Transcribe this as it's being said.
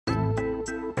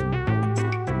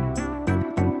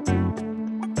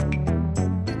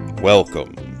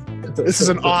Welcome This is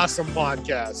an awesome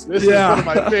podcast. This is one of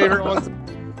my favorite ones.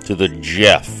 to the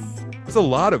Jeff It's a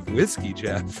lot of whiskey,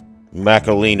 Jeff.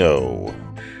 Macalino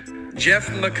Jeff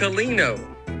Macalino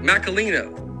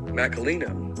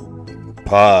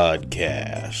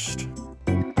podcast.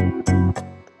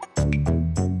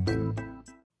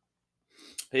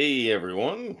 Hey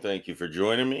everyone, thank you for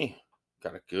joining me.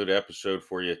 Got a good episode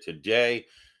for you today.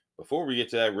 Before we get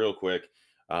to that real quick,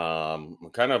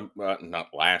 not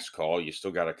last call, you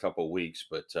still got a couple weeks,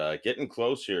 but getting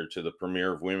close here to the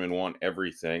premiere of Women Want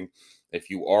Everything. If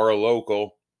you are a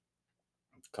local,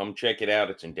 come check it out.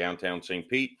 It's in downtown St.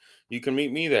 Pete. You can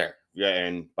meet me there. Yeah,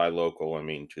 and by local, I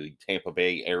mean to the Tampa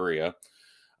Bay area.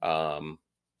 And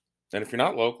if you're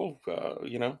not local,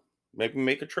 maybe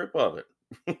make a trip of it.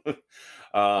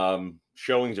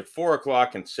 Showings at 4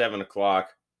 o'clock and 7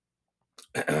 o'clock.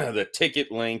 The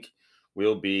ticket link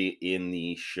will be in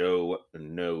the show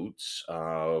notes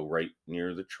right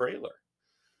near the trailer.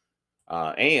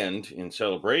 And in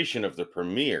celebration of the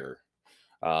premiere,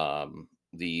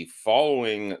 the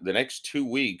next 2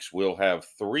 weeks, we'll have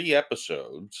 3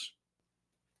 episodes.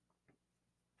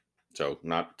 So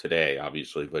not today,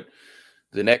 obviously, but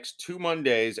the next 2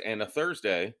 Mondays and a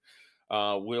Thursday,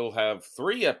 we'll have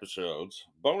 3 episodes,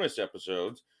 bonus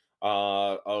episodes,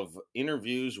 of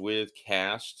interviews with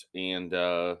cast and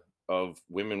of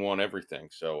Women Want Everything.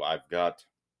 So I've got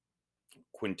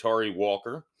Quintari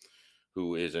Walker,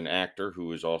 who is an actor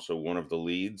who is also one of the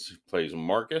leads, plays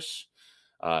Marcus.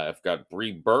 I've got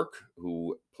Bree Burke,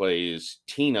 who plays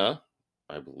Tina,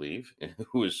 I believe,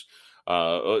 who is,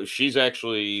 she's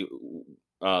actually,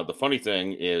 the funny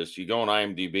thing is, you go on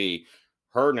IMDb,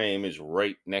 her name is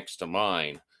right next to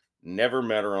mine. Never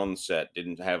met her on the set,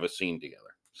 didn't have a scene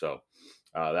together. So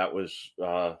that was,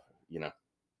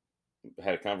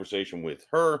 had a conversation with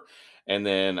her. And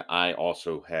then I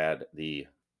also had a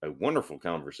wonderful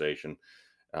conversation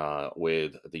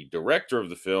with the director of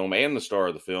the film and the star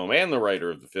of the film and the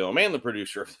writer of the film and the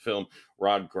producer of the film,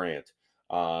 Rod Grant.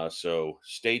 So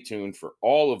stay tuned for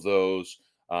all of those.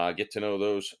 Get to know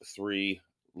those 3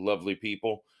 lovely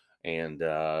people. And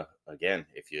again,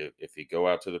 if you go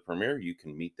out to the premiere, you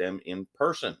can meet them in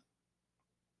person,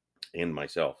 and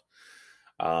myself.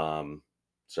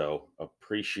 So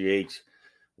appreciate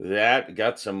that.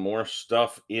 Got some more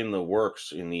stuff in the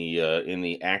works in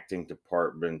the acting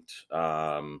department.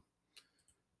 A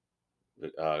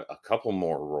couple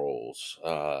more roles.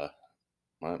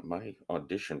 My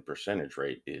audition percentage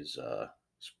rate is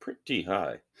pretty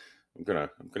high. I'm gonna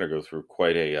go through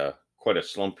quite a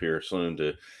slump here soon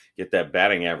to get that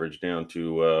batting average down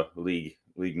to league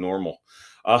normal.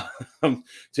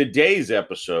 Today's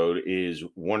episode is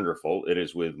wonderful. It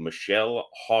is with Michelle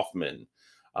Hoffmann.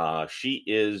 She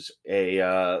is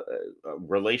a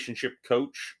relationship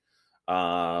coach,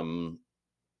 a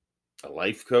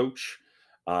life coach.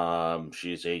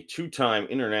 She's a 2-time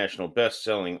international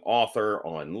best-selling author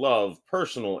on love,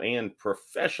 personal and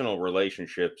professional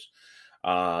relationships.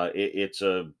 It's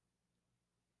a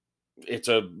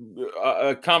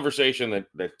conversation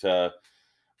that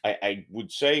I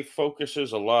would say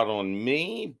focuses a lot on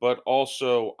me, but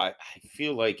also I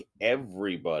feel like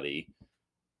everybody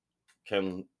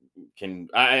can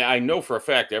I know for a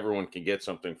fact everyone can get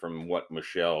something from what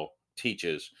Michelle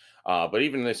teaches. But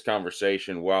even this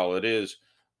conversation, while it is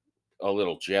a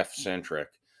little Jeff centric,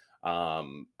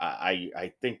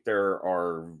 I think there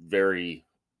are very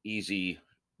easy,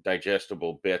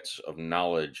 digestible bits of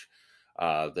knowledge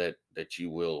that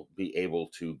you will be able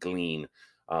to glean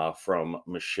from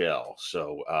Michelle.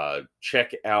 So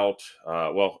check out,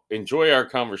 enjoy our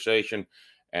conversation,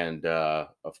 and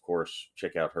of course,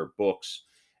 check out her books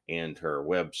and her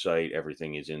website.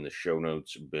 Everything is in the show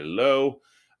notes below.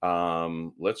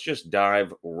 Let's just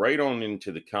dive right on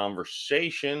into the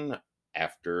conversation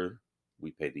after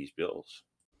we pay these bills.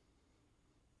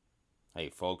 Hey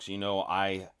folks,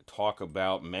 I talk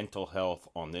about mental health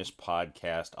on this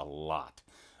podcast a lot.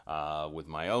 With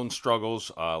my own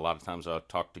struggles, a lot of times I'll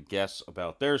talk to guests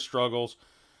about their struggles.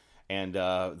 And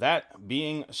that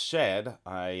being said,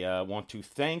 I want to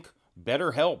thank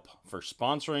BetterHelp for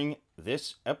sponsoring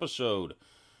this episode.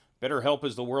 BetterHelp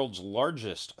is the world's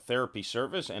largest therapy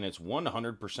service, and it's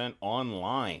 100%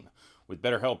 online. With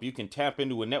BetterHelp, you can tap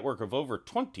into a network of over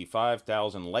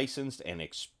 25,000 licensed and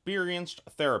experienced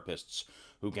therapists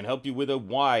who can help you with a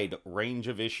wide range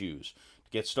of issues.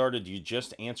 To get started, you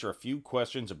just answer a few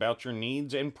questions about your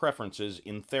needs and preferences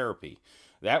in therapy.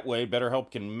 That way,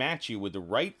 BetterHelp can match you with the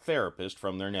right therapist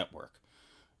from their network.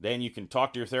 Then you can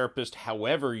talk to your therapist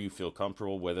however you feel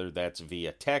comfortable, whether that's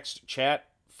via text, chat,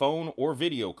 phone, or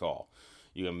video call.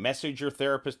 You can message your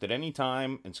therapist at any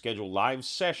time and schedule live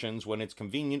sessions when it's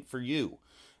convenient for you.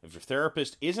 If your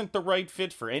therapist isn't the right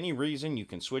fit for any reason, you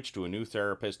can switch to a new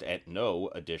therapist at no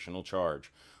additional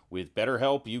charge. With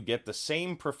BetterHelp, you get the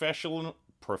same professionalism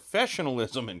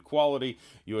and quality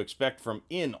you expect from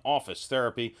in-office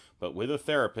therapy, but with a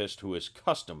therapist who is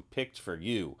custom picked for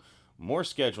you. More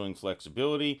scheduling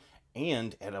flexibility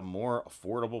and at a more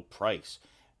affordable price.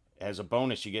 As a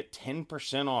bonus, you get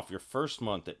 10% off your first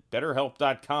month at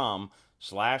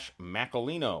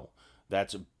betterhelp.com/Macolino.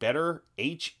 That's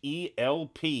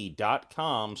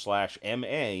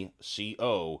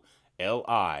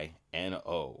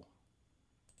betterhelp.com/MACOLINO.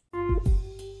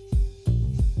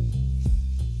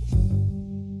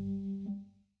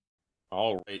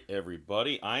 All right,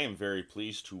 everybody. I am very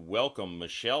pleased to welcome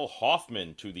Michelle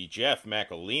Hoffmann to the Jeff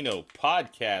Macolino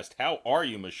podcast. How are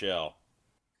you, Michelle?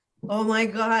 Oh my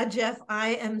God, Jeff, I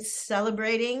am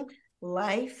celebrating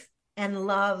life and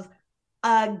love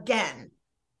again.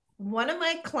 One of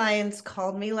my clients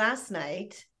called me last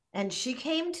night, and she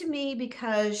came to me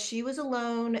because she was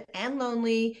alone and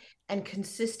lonely and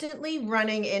consistently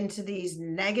running into these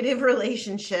negative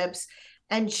relationships.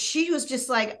 And she was just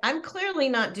like, I'm clearly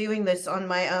not doing this on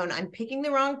my own. I'm picking the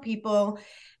wrong people,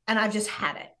 and I've just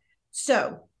had it.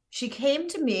 So she came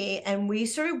to me and we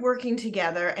started working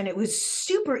together, and it was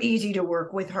super easy to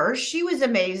work with her. She was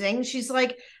amazing. She's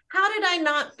like, how did I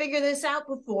not figure this out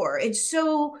before? It's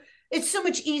so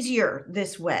much easier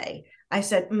this way. I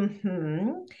said,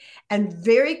 And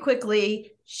very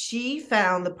quickly, she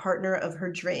found the partner of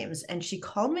her dreams. And she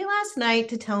called me last night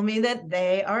to tell me that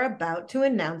they are about to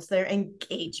announce their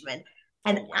engagement.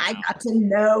 And Wow. I got to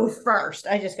know first.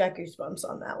 I just got goosebumps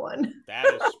on that one.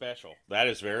 That is special. That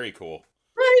is very cool.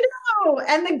 I know.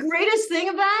 And the greatest thing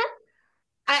of that,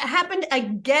 it happened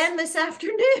again this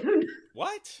afternoon.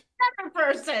 What? Another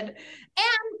person.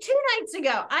 And 2 nights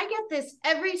ago, I get this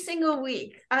every single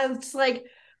week. It's like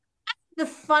the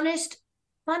funnest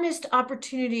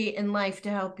opportunity in life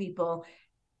to help people.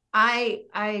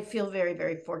 I feel very,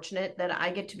 very fortunate that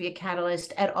I get to be a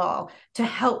catalyst at all to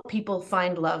help people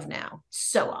find love now.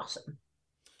 So awesome.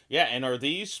 Yeah, and are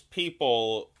these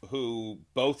people who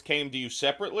both came to you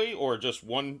separately, or just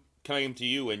one came to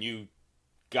you and you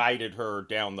guided her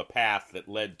down the path that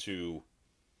led to...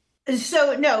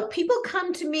 So no, people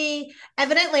come to me,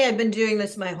 evidently I've been doing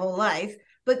this my whole life,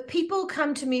 but people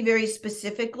come to me very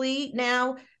specifically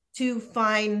now to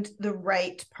find the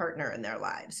right partner in their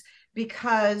lives,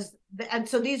 because, and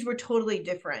so these were totally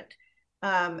different,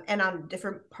 and on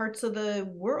different parts of the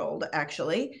world,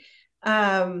 actually,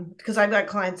 because I've got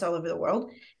clients all over the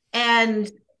world.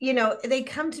 And, they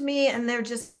come to me and they're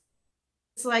just,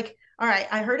 it's like, all right,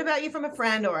 I heard about you from a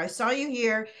friend, or I saw you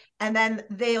here. And then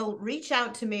they'll reach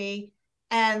out to me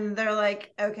and they're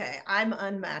like, okay, I'm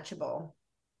unmatchable.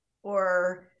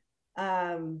 Or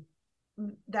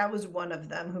that was one of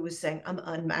them who was saying, I'm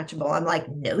unmatchable. I'm like,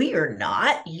 no, you're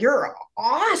not. You're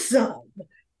awesome.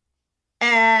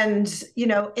 And,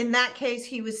 in that case,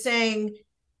 he was saying,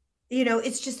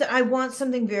 it's just that I want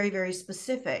something very, very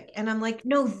specific. And I'm like,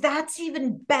 no, that's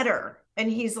even better. And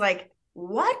he's like,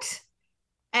 what?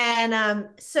 And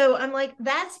so I'm like,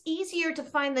 that's easier to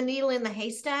find the needle in the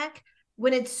haystack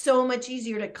when it's so much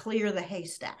easier to clear the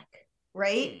haystack,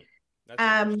 right? That's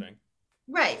interesting.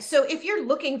 Right. So if you're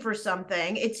looking for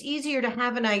something, it's easier to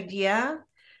have an idea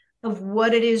of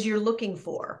what it is you're looking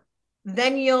for.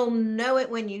 Then you'll know it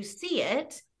when you see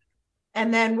it.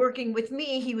 And then working with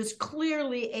me, he was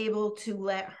clearly able to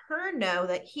let her know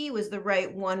that he was the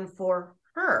right one for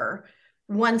her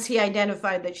once he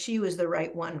identified that she was the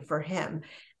right one for him.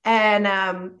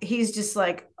 And he's just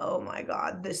like, oh my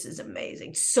God, this is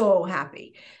amazing. So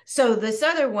happy. So this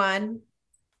other one,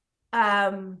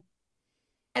 and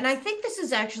I think this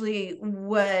is actually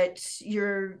what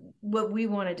we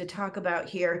wanted to talk about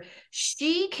here.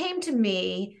 She came to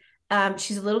me.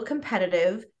 She's a little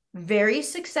competitive, very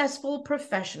successful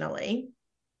professionally,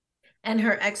 and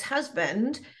her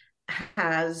ex-husband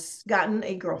has gotten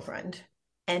a girlfriend,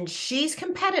 and she's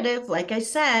competitive, like I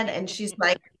said, and she's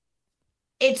like,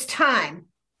 it's time.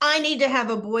 I need to have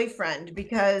a boyfriend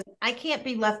because I can't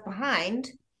be left behind.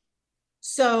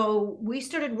 So we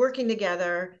started working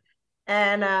together.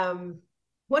 And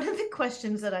one of the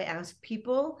questions that I ask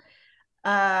people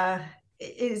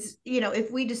is, if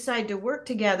we decide to work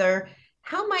together,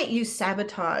 how might you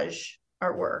sabotage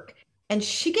our work? And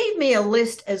she gave me a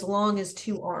list as long as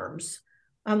 2 arms.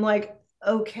 I'm like,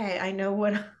 okay, I know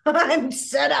what I'm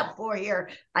set up for here.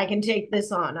 I can take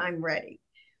this on. I'm ready.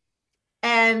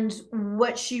 And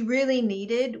what she really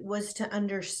needed was to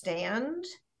understand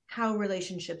how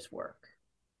relationships work.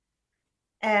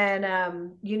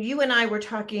 And you and I were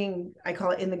talking, I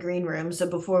call it in the green room, so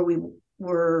before we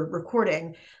were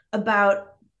recording,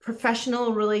 about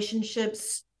professional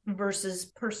relationships versus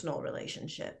personal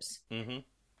relationships. Mm-hmm.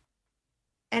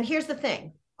 And here's the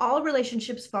thing, all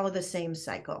relationships follow the same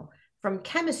cycle, from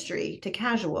chemistry to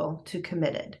casual to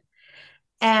committed.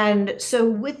 And so,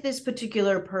 with this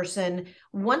particular person,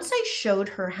 once I showed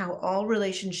her how all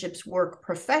relationships work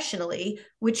professionally,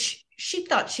 which she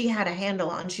thought she had a handle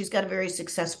on, she's got a very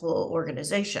successful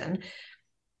organization.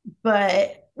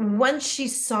 But once she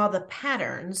saw the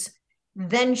patterns,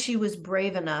 then she was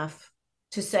brave enough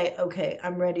to say, okay,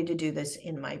 I'm ready to do this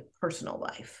in my personal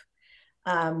life.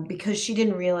 Because she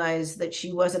didn't realize that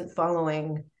she wasn't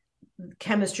following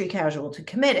chemistry casual to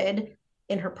committed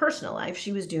in her personal life.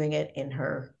 She was doing it in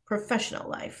her professional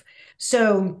life.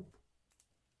 So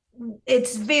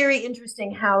it's very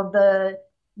interesting how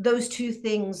those two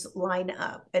things line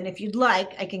up. And if you'd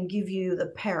like, I can give you the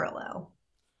parallel.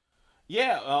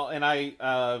 Yeah, well, and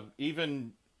I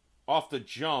even off the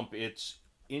jump, it's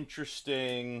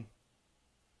interesting.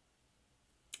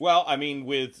 Well, I mean,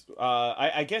 with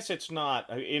I guess it's not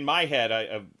in my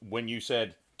head. When you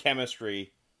said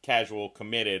chemistry, casual,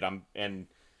 committed, I'm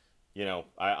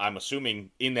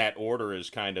assuming in that order is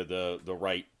kind of the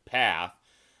right path.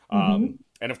 Mm-hmm.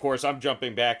 And of course, I'm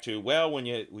jumping back to, well, when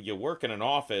you work in an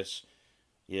office,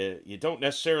 you don't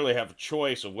necessarily have a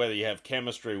choice of whether you have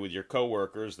chemistry with your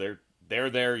coworkers. They're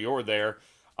there, you're there.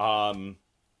 Um,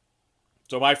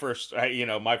 so my first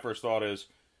thought is,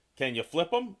 can you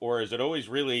flip them, or is it always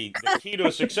really the key to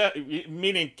a success?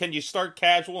 Meaning, can you start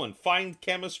casual and find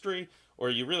chemistry, or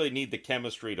you really need the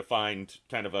chemistry to find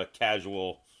kind of a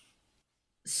casual?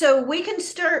 So we can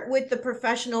start with the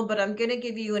professional, but I'm going to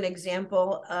give you an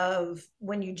example of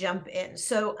when you jump in.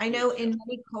 So I know Please, yeah. in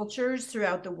many cultures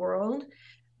throughout the world,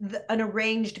 an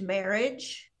arranged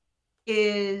marriage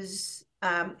is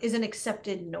an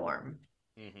accepted norm.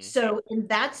 Mm-hmm. So, and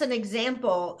that's an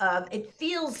example of, it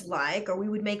feels like, or we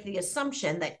would make the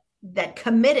assumption that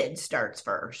committed starts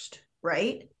first,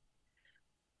 right?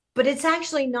 But it's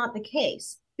actually not the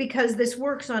case, because this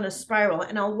works on a spiral,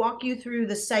 and I'll walk you through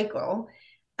the cycle.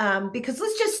 Because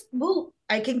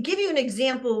I can give you an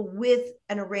example with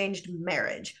an arranged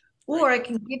marriage, Great. or I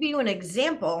can give you an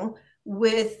example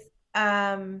with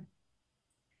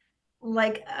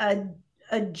like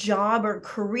a job or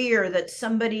career that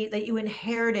somebody that you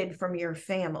inherited from your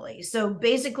family. So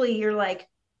basically you're like,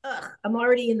 ugh, I'm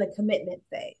already in the commitment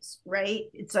phase, right?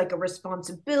 It's like a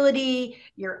responsibility,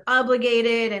 you're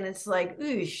obligated, and it's like,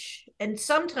 oosh. And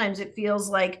sometimes it feels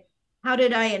like, how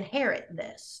did I inherit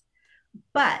this?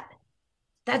 But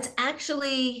that's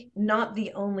actually not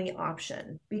the only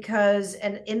option, because,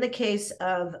 and in the case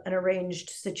of an arranged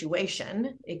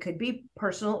situation, it could be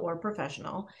personal or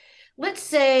professional. Let's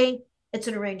say it's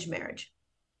an arranged marriage.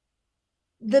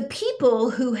 The people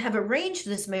who have arranged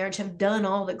this marriage have done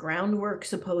all the groundwork,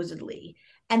 supposedly,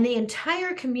 and the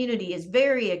entire community is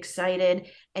very excited.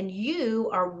 And you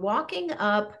are walking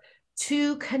up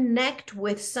to connect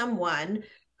with someone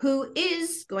who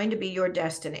is going to be your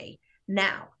destiny.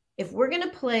 Now, if we're going to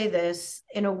play this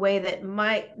in a way that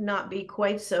might not be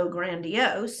quite so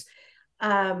grandiose,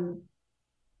 um,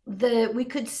 we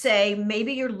could say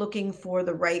maybe you're looking for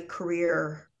the right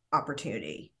career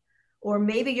opportunity, or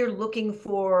maybe you're looking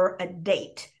for a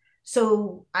date.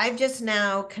 So I've just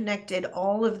now connected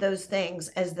all of those things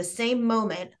as the same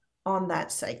moment on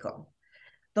that cycle.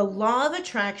 The law of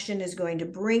attraction is going to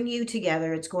bring you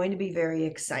together. It's going to be very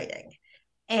exciting.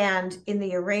 And in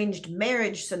the arranged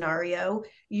marriage scenario,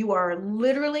 you are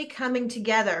literally coming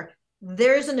together.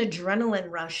 There's an adrenaline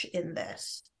rush in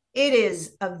this. It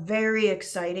is a very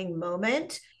exciting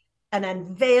moment, an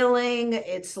unveiling.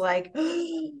 It's like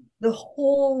the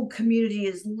whole community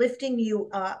is lifting you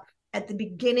up at the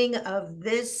beginning of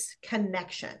this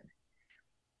connection.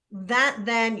 That,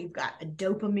 then you've got a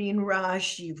dopamine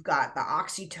rush, you've got the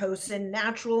oxytocin,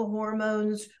 natural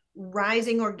hormones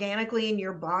rising organically in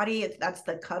your body. That's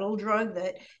the cuddle drug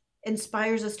that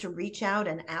inspires us to reach out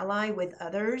and ally with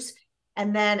others.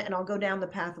 And then, and I'll go down the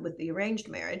path with the arranged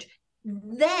marriage.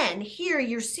 Then here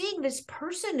you're seeing this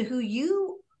person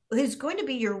who's going to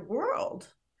be your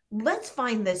world. Let's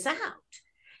find this out.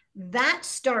 That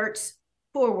starts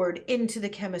forward into the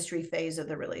chemistry phase of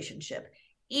the relationship,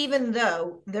 even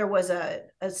though there was a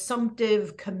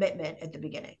assumptive commitment at the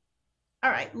beginning.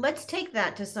 All right, let's take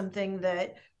that to something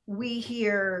that we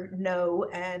here know,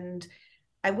 and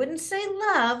I wouldn't say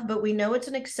love, but we know it's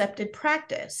an accepted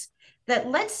practice. That,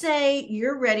 let's say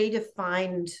you're ready to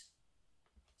find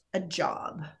a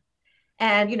job,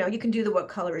 And, you can do what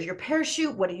color is your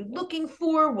parachute? What are you looking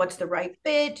for? What's the right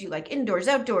fit? Do you like indoors,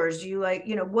 outdoors? Do you like,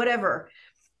 whatever?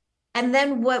 And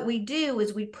then what we do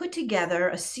is we put together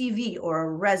a CV or a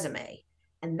resume.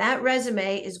 And that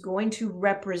resume is going to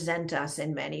represent us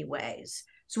in many ways.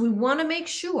 So we want to make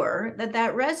sure that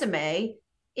that resume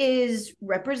is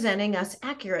representing us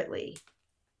accurately,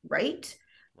 right?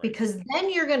 Because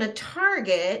then you're going to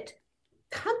target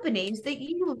companies that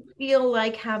you feel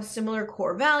like have similar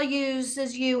core values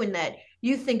as you and that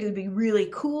you think it would be really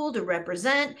cool to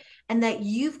represent, and that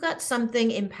you've got something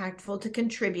impactful to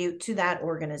contribute to that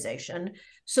organization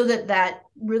so that that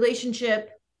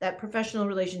relationship, that professional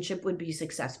relationship, would be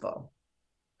successful.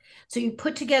 So you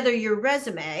put together your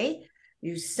resume,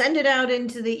 you send it out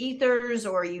into the ethers,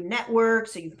 or you network,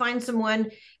 so you find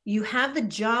someone, you have the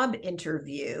job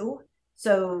interview.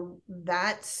 So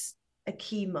that's a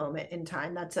key moment in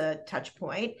time. That's a touch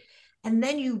point. And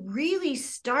then you really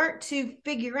start to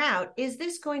figure out, is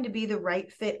this going to be the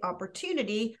right fit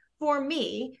opportunity for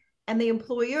me? And the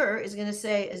employer is going to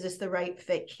say, is this the right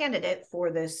fit candidate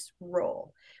for this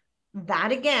role?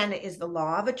 That again is the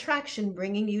law of attraction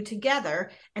bringing you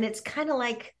together. And it's kind of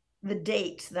like the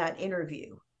date, that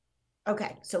interview.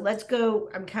 Okay, so let's go.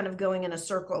 I'm kind of going in a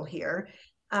circle here.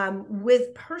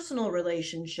 With personal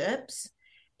relationships,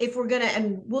 if we're going to,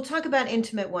 and we'll talk about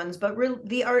intimate ones, but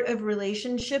the art of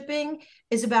relationshiping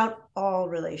is about all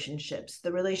relationships.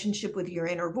 The relationship with your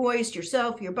inner voice,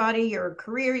 yourself, your body, your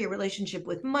career, your relationship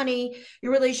with money,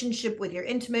 your relationship with your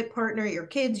intimate partner, your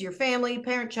kids, your family,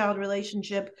 parent-child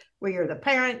relationship, where you're the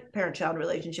parent, parent-child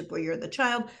relationship, where you're the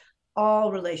child,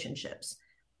 all relationships.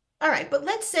 All right, but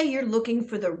let's say you're looking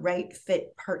for the right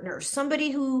fit partner,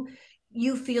 somebody who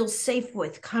you feel safe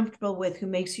with, comfortable with, who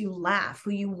makes you laugh,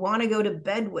 who you want to go to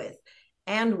bed with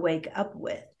and wake up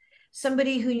with,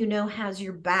 somebody who has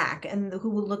your back and who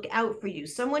will look out for you,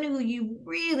 someone who you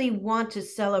really want to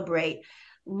celebrate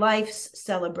life's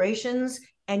celebrations,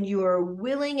 and you are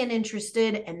willing and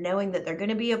interested and knowing that they're going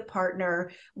to be a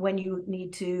partner when you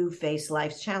need to face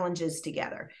life's challenges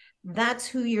together. That's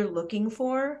who you're looking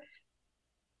for.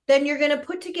 Then you're going to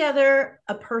put together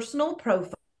a personal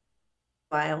profile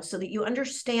so that you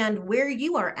understand where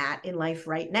you are at in life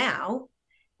right now,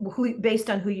 based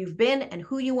on who you've been and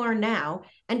who you are now,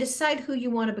 and decide who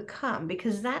you want to become,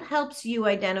 because that helps you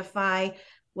identify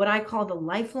what I call the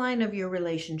lifeline of your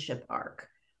relationship arc.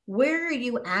 Where are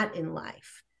you at in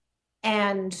life?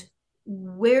 And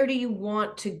where do you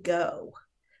want to go?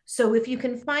 So if you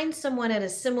can find someone at a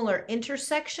similar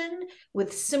intersection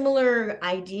with similar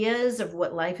ideas of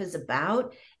what life is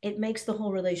about, it makes the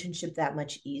whole relationship that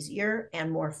much easier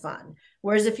and more fun.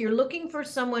 Whereas if you're looking for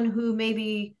someone who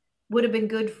maybe would have been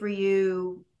good for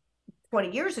you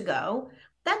 20 years ago,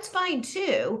 that's fine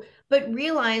too, but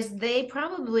realize they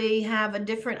probably have a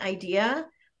different idea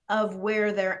of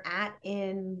where they're at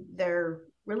in their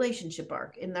relationship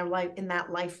arc, in their life, in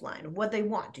that lifeline of what they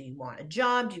want. Do you want a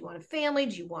job? Do you want a family?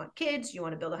 Do you want kids? Do you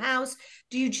want to build a house?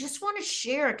 Do you just want to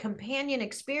share a companion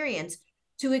experience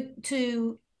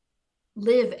to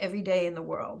live every day in the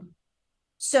world?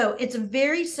 So it's a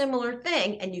very similar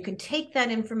thing, and you can take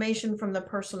that information from the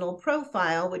personal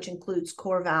profile, which includes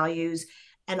core values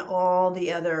and all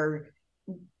the other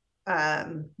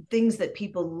things that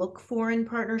people look for in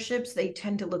partnerships. They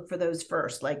tend to look for those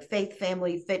first, like faith,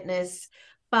 family, fitness,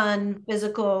 fun,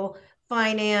 physical,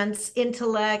 finance,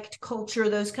 intellect, culture,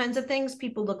 those kinds of things.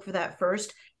 People look for that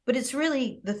first, but it's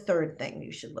really the third thing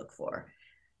you should look for.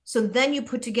 So then you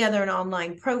put together an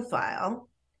online profile,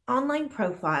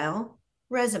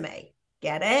 resume.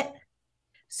 Get it?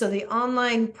 So the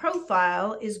online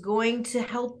profile is going to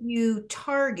help you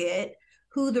target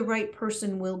who the right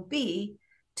person will be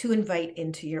to invite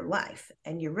into your life.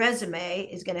 And your resume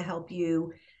is going to help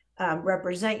you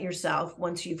represent yourself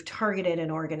once you've targeted an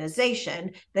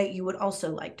organization that you would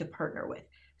also like to partner with.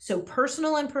 So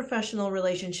personal and professional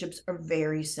relationships are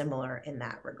very similar in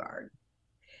that regard.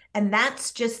 And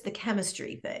that's just the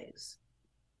chemistry phase.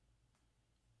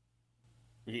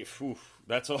 Yeah,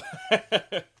 that's a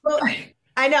Well,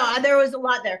 I know there was a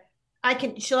lot there.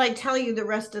 Shall I tell you the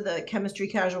rest of the chemistry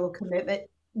casual commitment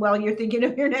while you're thinking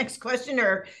of your next question,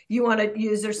 or you want to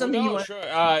use, there something you want?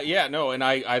 Sure. Yeah, no, and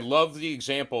I love the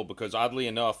example because oddly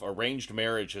enough, arranged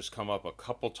marriage has come up a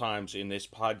couple times in this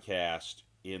podcast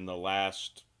in the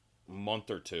last month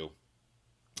or two.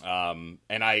 And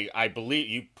I believe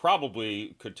you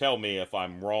probably could tell me if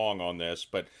I'm wrong on this,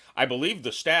 but I believe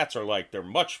the stats are like they're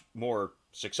much more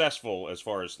successful as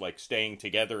far as like staying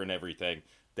together and everything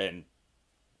than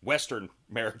Western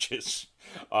marriages.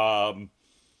 And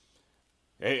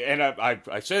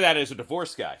I say that as a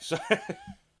divorce guy. So.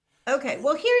 Okay,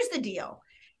 well, here's the deal.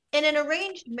 in an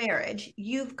arranged marriage,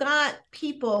 you've got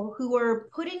people who are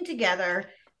putting together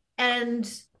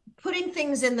and putting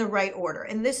things in the right order.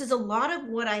 And this is a lot of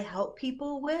what I help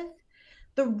people with.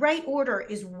 The right order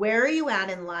is, where are you at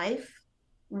in life?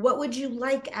 What would you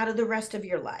like out of the rest of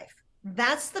your life?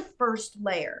 That's the first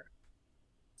layer.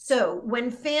 So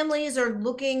when families are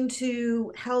looking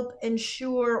to help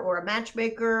ensure, or a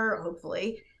matchmaker,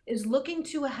 hopefully, is looking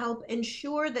to help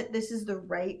ensure that this is the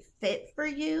right fit for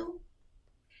you,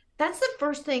 that's the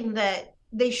first thing that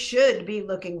they should be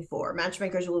looking for.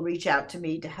 Matchmakers will reach out to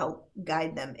me to help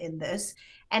guide them in this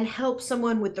and help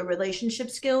someone with the relationship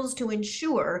skills to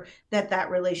ensure that that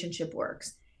relationship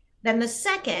works. Then the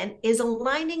second is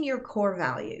aligning your core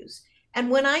values.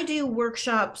 And when I do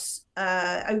workshops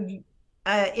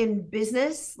in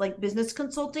business, like business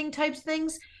consulting types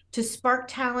things, to spark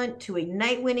talent, to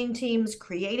ignite winning teams,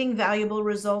 creating valuable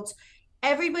results,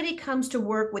 everybody comes to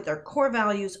work with their core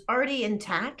values already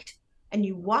intact, and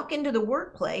you walk into the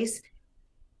workplace,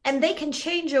 and they can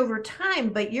change over time,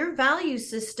 but your value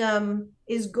system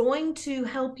is going to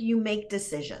help you make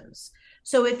decisions.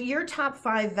 So if your top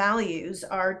 5 values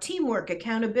are teamwork,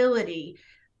 accountability,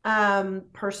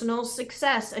 personal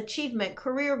success, achievement,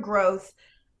 career growth,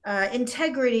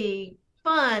 integrity,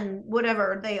 fun,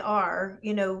 whatever they are,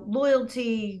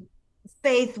 loyalty,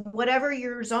 faith, whatever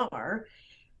yours are,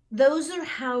 those are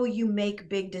how you make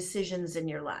big decisions in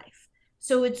your life.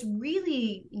 So it's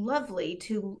really lovely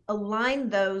to align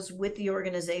those with the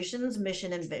organization's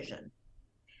mission and vision.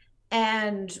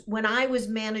 And when I was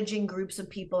managing groups of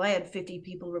people, I had 50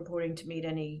 people reporting to me at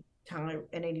any time,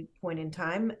 at any point in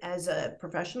time as a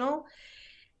professional.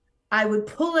 I would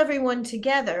pull everyone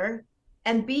together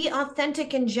and be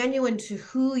authentic and genuine to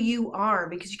who you are,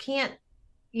 because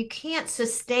you can't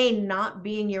sustain not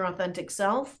being your authentic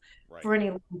self for any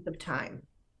length of time.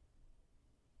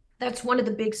 That's one of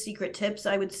the big secret tips,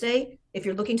 I would say. If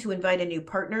you're looking to invite a new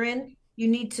partner in, you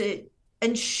need to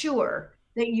ensure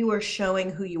that you are showing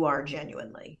who you are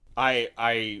genuinely.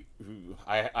 I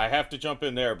have to jump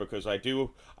in there because I do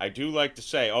like to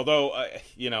say, although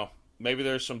maybe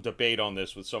there's some debate on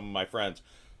this with some of my friends,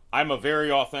 I'm a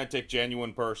very authentic,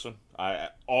 genuine person.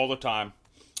 All the time,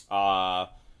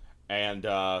 and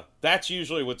that's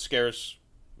usually what scares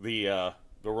the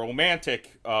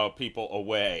romantic people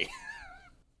away.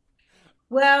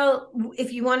 Well,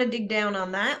 if you want to dig down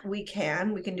on that, we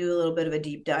can do a little bit of a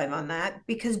deep dive on that,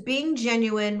 because being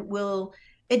genuine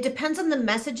it depends on the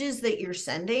messages that you're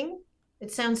sending.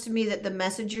 It sounds to me that the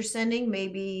message you're sending may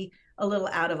be a little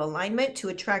out of alignment to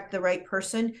attract the right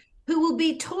person who will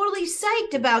be totally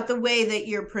psyched about the way that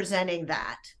you're presenting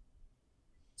that.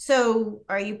 So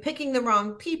are you picking the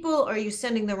wrong people, or are you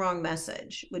sending the wrong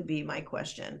message, would be my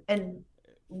question. And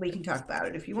we can talk about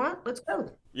it if you want. Let's go.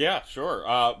 Yeah, sure.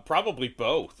 Probably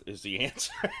both is the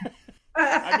answer.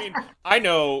 I mean, I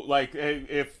know, like,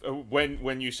 if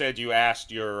when you said you asked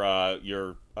your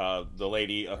the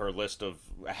lady her list of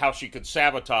how she could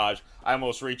sabotage, I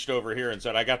almost reached over here and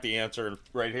said, I got the answer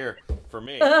right here for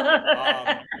me.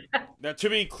 Now, to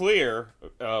be clear,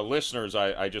 listeners,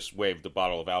 I just waved the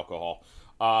bottle of alcohol.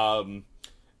 Um,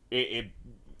 to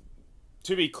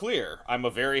be clear, I'm a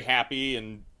very happy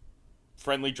and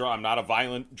friendly drunk. I'm not a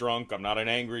violent drunk. I'm not an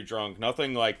angry drunk.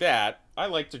 Nothing like that. I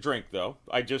like to drink though.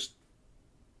 I just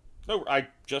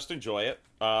enjoy it.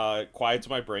 It quiets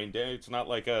my brain down. It's not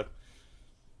like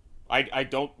I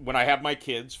don't, when I have my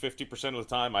kids, 50% of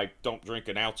the time I don't drink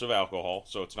an ounce of alcohol,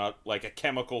 so it's not like a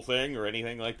chemical thing or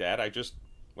anything like that.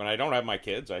 When I don't have my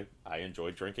kids, I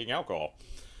enjoy drinking alcohol.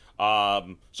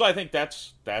 So I think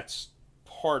that's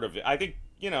part of it. I think,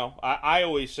 I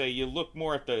always say you look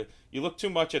too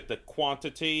much at the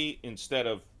quantity instead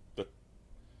of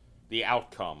the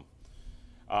outcome.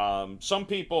 Some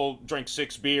people drink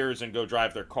 6 beers and go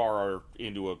drive their car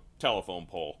into a telephone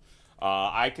pole.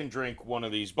 I can drink one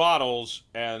of these bottles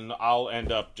and I'll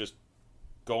end up just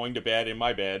going to bed in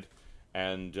my bed.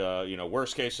 And,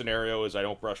 worst case scenario is I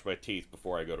don't brush my teeth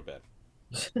before I go to bed.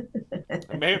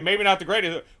 maybe not the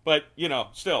greatest, but,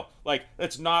 still, like,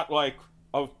 it's not like,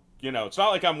 it's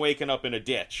not like I'm waking up in a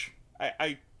ditch.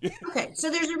 Okay,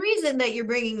 so there's a reason that you're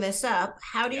bringing this up.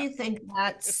 How do you think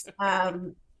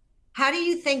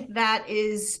that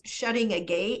is shutting a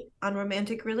gate on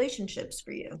romantic relationships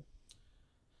for you?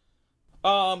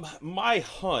 My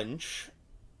hunch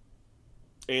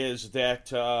is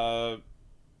that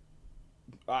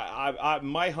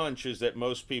my hunch is that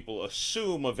most people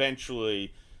assume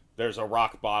eventually there's a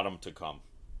rock bottom to come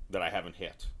that I haven't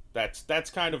hit. That's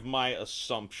kind of my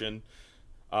assumption.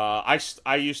 I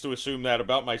used to assume that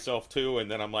about myself too,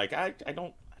 and then I'm like, I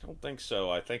don't think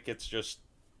so. I think it's just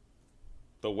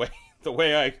the way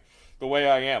the way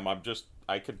I am.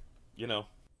 I could, you know.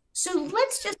 So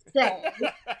let's just say,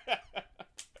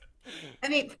 I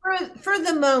mean, for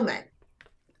the moment,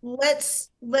 let's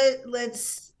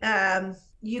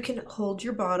you can hold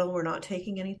your bottle. We're not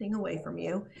taking anything away from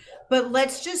you. But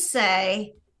let's just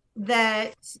say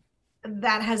that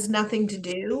that has nothing to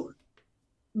do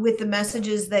with the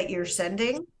messages that you're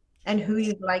sending and who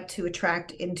you'd like to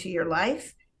attract into your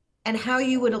life and how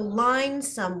you would align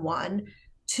someone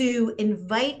to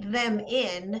invite them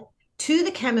in to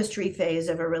the chemistry phase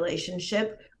of a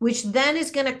relationship, which then is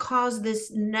going to cause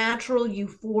this natural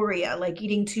euphoria, like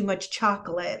eating too much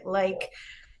chocolate, like,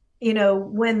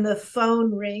 when the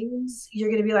phone rings, you're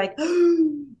going to be like,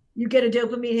 you get a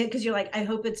dopamine hit because you're like, I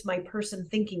hope it's my person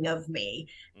thinking of me.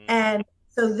 Mm-hmm. And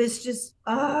so this just,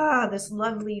 this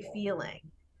lovely feeling.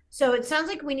 So it sounds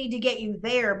like we need to get you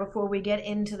there before we get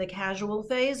into the casual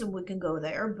phase, and we can go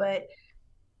there. But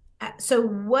so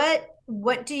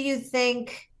what do you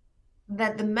think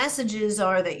that the messages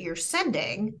are that you're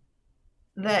sending?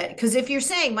 That, because if you're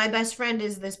saying my best friend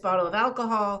is this bottle of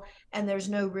alcohol and there's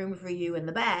no room for you in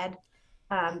the bed,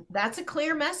 that's a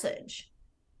clear message.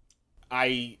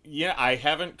 I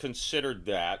haven't considered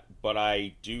that, but uh,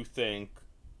 I do think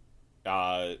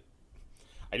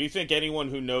anyone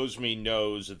who knows me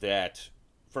knows that,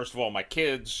 first of all, my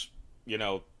kids, you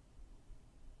know,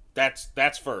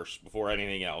 that's first before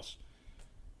anything else.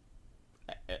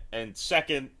 And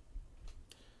second,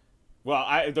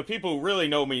 well, the people who really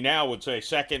know me now would say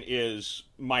second is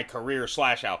my career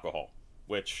slash alcohol,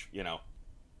 which,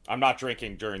 I'm not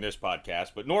drinking during this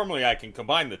podcast, but normally I can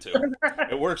combine the two.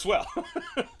 It works well.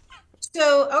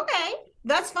 So, okay,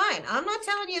 that's fine. I'm not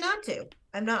telling you not to.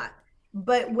 I'm not.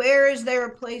 But where is there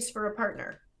a place for a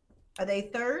partner? Are they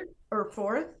third or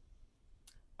fourth?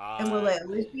 And will uh, they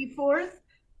always be fourth?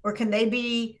 Or can they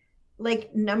be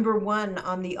like number one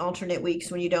on the alternate weeks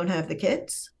when you don't have the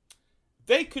kids?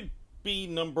 they could be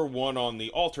number one on the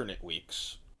alternate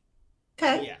weeks.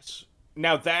 Okay. Yes.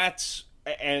 Now that's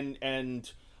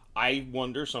and I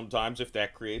wonder sometimes if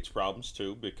that creates problems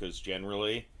too, because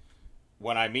generally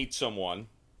when I meet someone,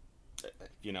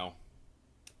 you know,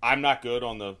 I'm not good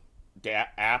on the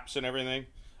apps and everything.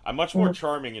 I'm much more Mhm.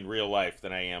 charming in real life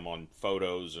than I am on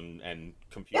photos and Yep,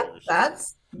 computers.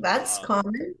 that's Uh,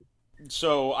 common.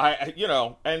 so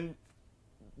and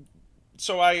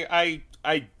so I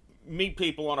meet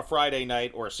people on a Friday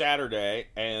night or a Saturday,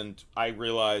 and I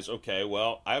realize, okay,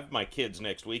 well, I have my kids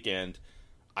next weekend.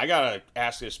 I gotta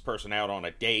ask this person out on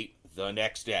a date the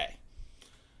next day,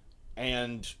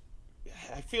 and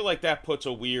I feel like that puts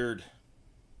a weird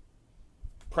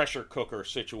pressure cooker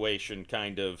situation,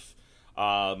 kind of,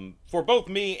 for both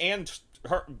me and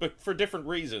her, but for different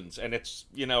reasons. And it's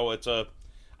a,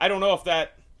 I don't know if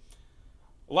that.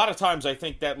 A lot of times, I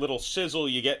think that little sizzle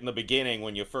you get in the beginning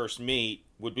when you first meet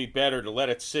would be better to let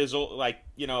it sizzle. Like,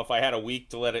 if I had a week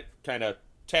to let it kind of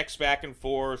text back and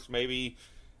forth, maybe,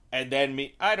 and then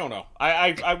me. I don't know.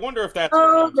 I wonder if that's what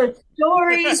Oh, I'm. the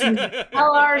stories we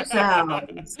tell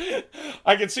ourselves.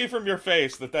 I can see from your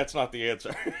face that that's not the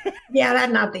answer. Yeah,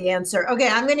 that's not the answer. Okay,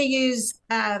 I'm going to use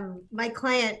my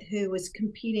client who was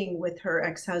competing with her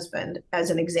ex-husband as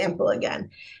an example again.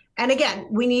 And again,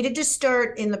 we needed to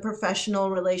start in the professional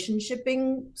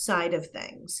relationshiping side of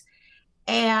things.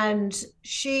 And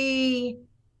she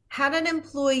had an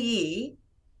employee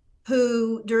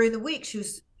who during the week she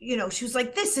was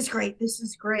like, this is great, this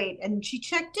is great. And she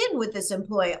checked in with this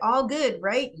employee, all good,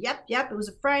 right? Yep, it was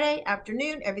a Friday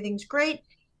afternoon, everything's great.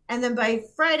 And then by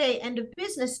Friday, end of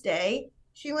business day,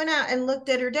 she went out and looked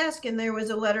at her desk and there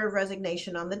was a letter of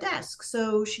resignation on the desk.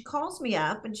 So she calls me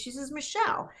up and she says,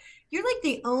 Michelle, you're like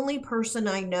the only person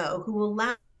I know who will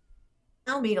allow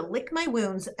me to lick my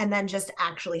wounds and then just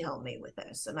actually help me with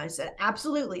this. And I said,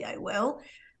 absolutely, I will.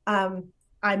 Um,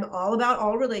 I'm all about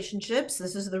all relationships.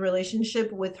 This is the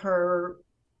relationship with her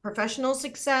professional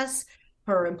success,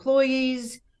 her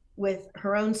employees, with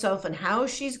her own self and how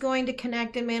she's going to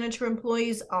connect and manage her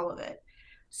employees, all of it.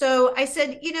 So I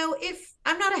said, if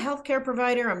I'm not a healthcare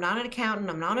provider, I'm not an accountant,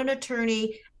 I'm not an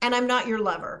attorney, and I'm not your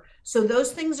lover. So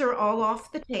those things are all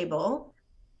off the table.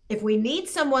 If we need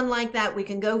someone like that, we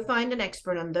can go find an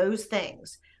expert on those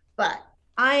things. But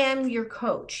I am your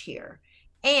coach here.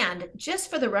 And just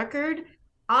for the record,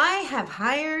 I have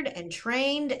hired and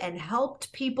trained and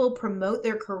helped people promote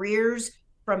their careers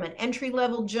from an entry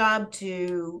level job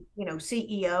to,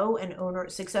 CEO and owner,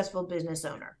 successful business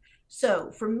owner.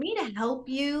 So for me to help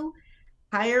you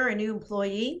hire a new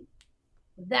employee,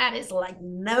 that is like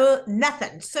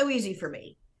nothing. So easy for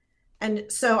me.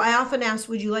 And so I often ask,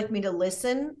 would you like me to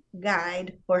listen,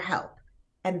 guide, or help?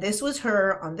 And this was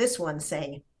her on this one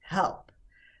saying help.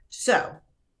 So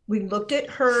We looked at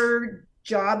her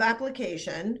job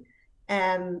application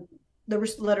and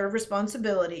the letter of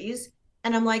responsibilities.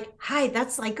 And I'm like, hi,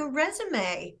 that's like a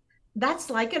resume. That's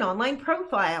like an online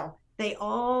profile. They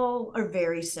all are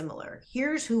very similar.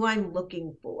 Here's who I'm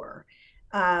looking for.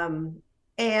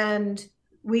 And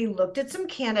we looked at some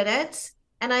candidates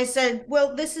and I said,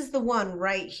 well, this is the one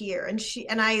right here.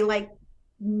 And I like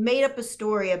made up a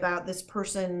story about this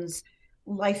person's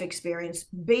life experience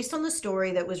based on the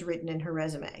story that was written in her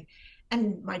resume.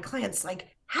 And my client's like,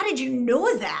 how did you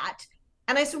know that?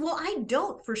 And I said, well, I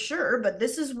don't for sure, but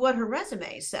this is what her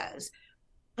resume says.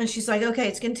 And she's like, okay,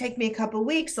 it's going to take me a couple of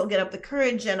weeks. I'll get up the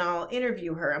courage and I'll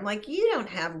interview her. I'm like, you don't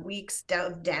have weeks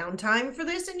of downtime for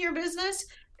this in your business.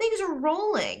 Things are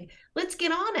rolling. Let's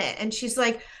get on it. And she's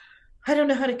like, I don't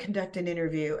know how to conduct an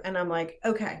interview. And I'm like,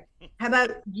 okay, how about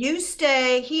you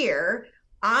stay here?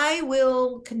 I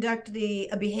will conduct a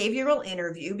behavioral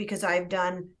interview because I've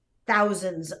done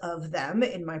thousands of them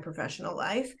in my professional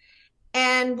life.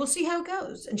 And we'll see how it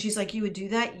goes. And she's like, you would do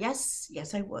that? Yes,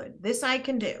 yes, I would. This I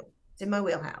can do. It's in my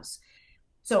wheelhouse.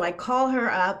 So I call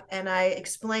her up and I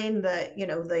explain that,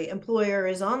 the employer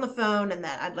is on the phone and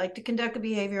that I'd like to conduct a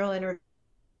behavioral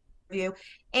interview.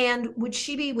 And would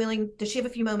she be willing, does she have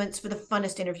a few moments for the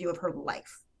funnest interview of her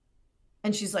life?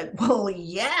 And she's like, well,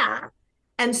 yeah.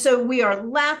 And so we are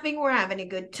laughing. We're having a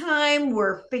good time.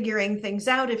 We're figuring things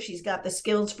out if she's got the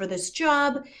skills for this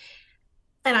job.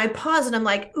 And I pause and I'm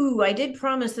like, ooh, I did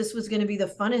promise this was going to be the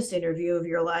funnest interview of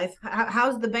your life.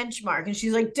 How's the benchmark? And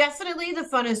she's like, definitely the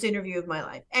funnest interview of my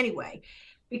life. Anyway,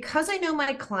 because I know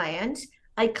my client,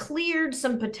 I cleared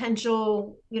some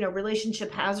potential,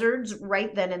 relationship hazards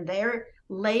right then and there,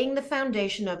 laying the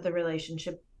foundation of the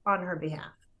relationship on her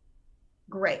behalf.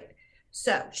 Great.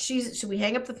 So should we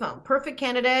hang up the phone? Perfect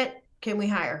candidate. Can we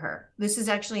hire her? This is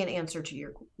actually an answer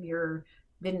to your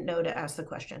didn't know to ask the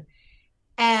question.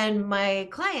 And my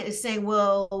client is saying,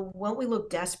 well, won't we look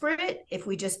desperate if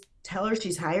we just tell her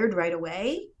she's hired right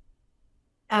away?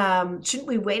 Shouldn't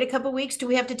we wait a couple weeks? Do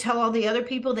we have to tell all the other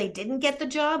people they didn't get the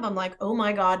job? I'm like, oh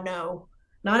my God, no,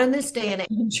 not in this day and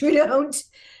age. We don't.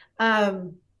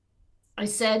 I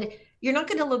said, you're not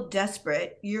going to look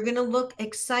desperate. You're going to look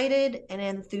excited and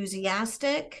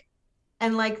enthusiastic.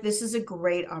 And like, this is a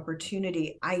great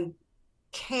opportunity. I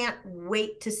can't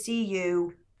wait to see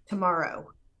you tomorrow.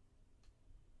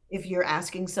 If you're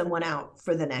asking someone out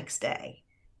for the next day.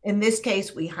 In this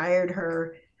case, we hired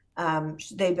her.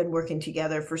 They've been working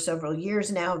together for several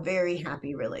years now, very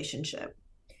happy relationship.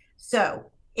 So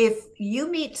if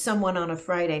you meet someone on a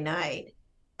Friday night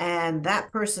and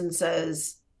that person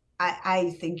says,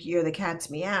 I think you're the cat's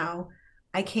meow,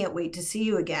 I can't wait to see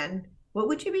you again, what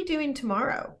would you be doing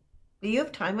tomorrow? Do you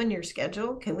have time on your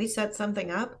schedule? Can we set something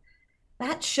up?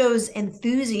 That shows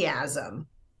enthusiasm,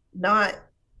 not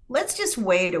let's just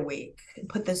wait a week and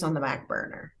put this on the back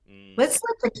burner. Let's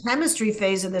let the chemistry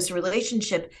phase of this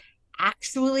relationship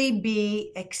actually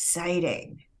be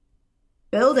exciting.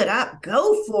 Build it up.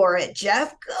 Go for it,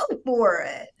 Jeff. Go for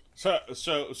it.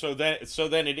 So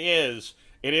then it is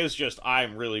just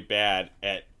I'm really bad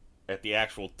at the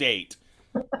actual date.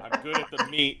 I'm good at the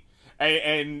meet,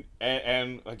 and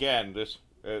again this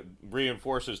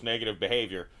reinforces negative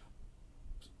behavior.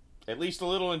 At least a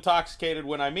little intoxicated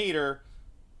when I meet her.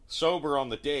 Sober on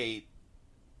the date.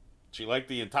 She liked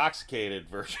the intoxicated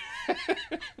version.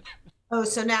 Oh,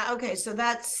 so now, okay, so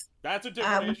that's a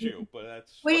different issue, but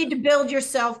that's we need to build your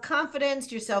self-confidence,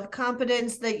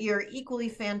 that you're equally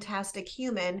fantastic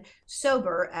human,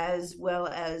 sober, as well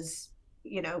as,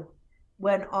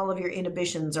 when all of your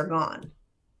inhibitions are gone.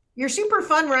 You're super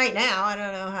fun right now. I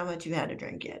don't know how much you had to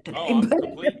drink yet today. Oh,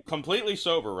 I'm completely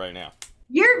sober right now.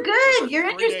 You're good. You're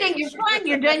interesting. You're fun.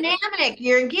 You're dynamic.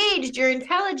 You're engaged. You're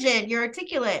intelligent. You're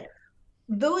articulate.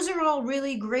 Those are all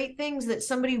really great things that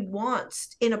somebody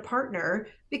wants in a partner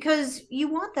because you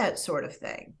want that sort of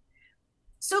thing.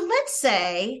 So let's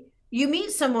say you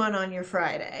meet someone on your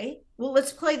Friday. Well,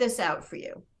 let's play this out for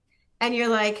you. And you're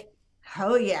like,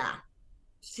 oh, yeah,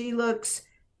 she looks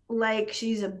like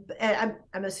she's I'm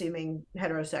assuming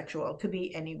heterosexual. Could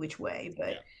be any which way,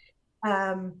 but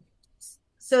yeah.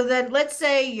 So then let's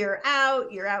say you're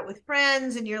out with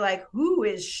friends and you're like, who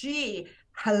is she?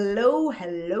 Hello,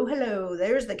 hello, hello.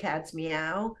 There's the cat's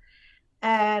meow.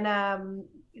 And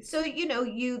so,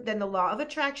 then the law of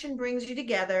attraction brings you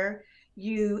together.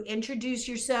 You introduce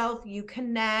yourself, you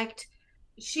connect.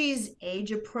 She's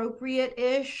age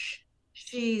appropriate-ish.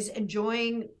 She's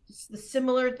enjoying the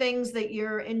similar things that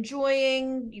you're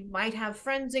enjoying. You might have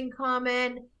friends in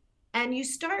common. And you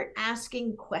start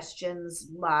asking questions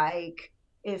like,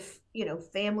 if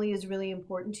family is really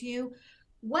important to you,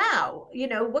 wow,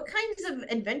 what kinds of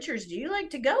adventures do you like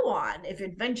to go on if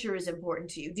adventure is important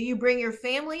to you? Do you bring your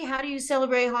family? How do you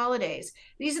celebrate holidays?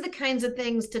 These are the kinds of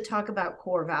things to talk about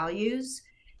core values.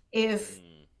 If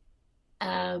Mm.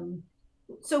 um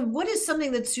so what is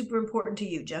something that's super important to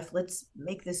you, Jeff? Let's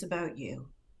make this about you.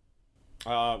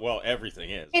 Well,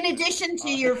 everything is. In addition to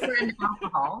Uh, your friend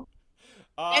alcohol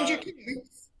and your uh,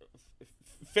 kids.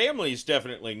 family is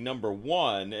definitely number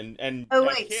one, and Oh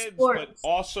my wait, kids, but sports.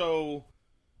 also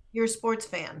You're a sports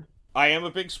fan. I am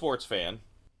a big sports fan.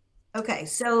 Okay,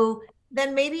 so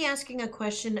then maybe asking a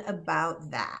question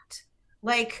about that.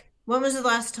 Like, when was the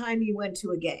last time you went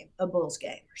to a game, a Bulls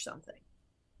game or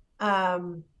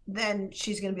something? Then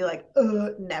she's gonna be like,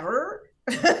 never.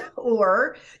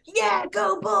 Or, yeah,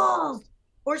 go Bulls,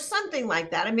 or something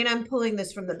like that. I mean, I'm pulling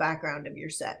this from the background of your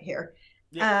set here.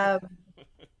 Yeah, Um,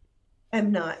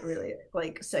 I'm not really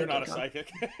like you're not a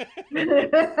psychic on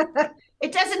psychic.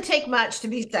 it doesn't take much to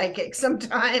be psychic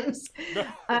sometimes. No.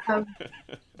 Um,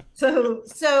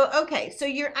 so okay, so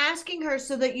you're asking her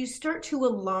so that you start to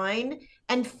align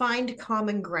and find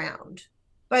common ground.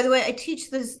 By the way, I teach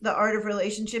the art of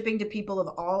relationshiping to people of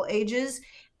all ages,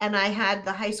 and I had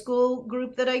the high school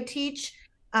group that I teach.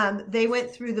 They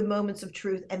went through the moments of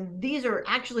truth, and these are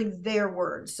actually their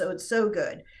words, so it's so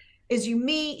good. Is you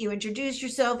meet, you introduce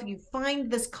yourself, you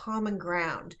find this common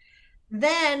ground.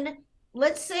 Then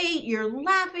let's say you're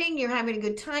laughing, you're having a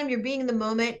good time, you're being in the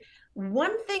moment.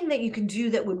 One thing that you can do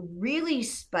that would really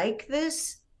spike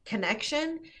this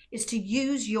connection is to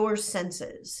use your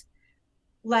senses.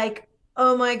 Like,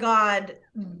 oh my God,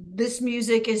 this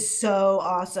music is so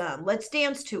awesome. Let's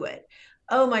dance to it.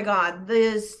 Oh my God,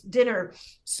 this dinner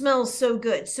smells so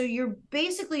good. So you're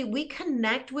basically, we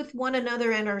connect with one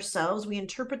another and ourselves. We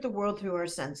interpret the world through our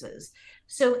senses.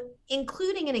 So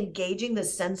including and engaging the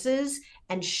senses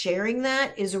and sharing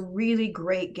that is a really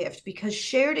great gift, because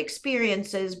shared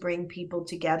experiences bring people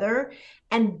together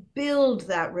and build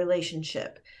that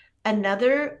relationship.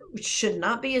 Another, which should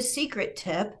not be a secret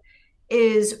tip,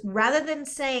 is rather than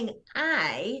saying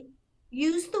I,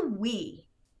 use the we.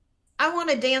 I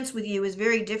want to dance with you is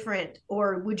very different,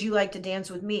 or would you like to dance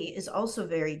with me is also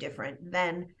very different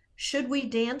than should we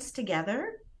dance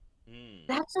together? Mm.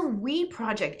 That's a we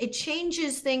project. It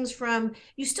changes things from,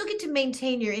 you still get to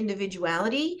maintain your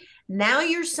individuality. Now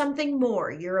you're something more.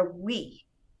 You're a we.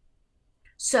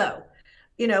 So,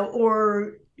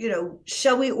 or,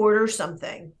 shall we order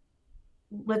something?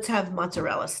 Let's have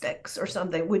mozzarella sticks or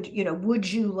something.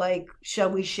 Would you like,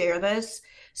 shall we share this?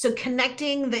 So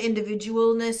connecting the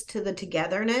individualness to the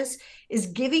togetherness is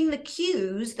giving the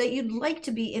cues that you'd like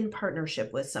to be in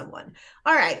partnership with someone.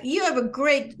 All right, you have a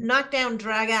great knockdown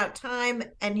drag out time,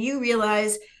 and you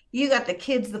realize you got the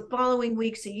kids the following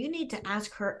week, so you need to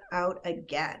ask her out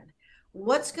again.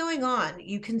 What's going on?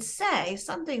 You can say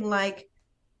something like,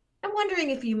 I'm wondering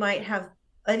if you might have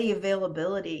any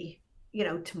availability,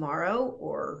 tomorrow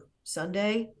or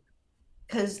Sunday,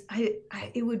 because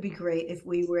it would be great if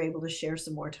we were able to share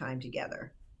some more time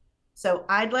together. So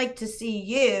I'd like to see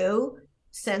you,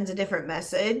 sends a different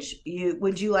message.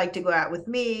 Would you like to go out with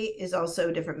me is also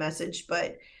a different message, but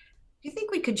do you think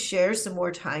we could share some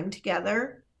more time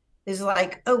together? Is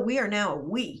like, oh, we are now a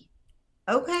we.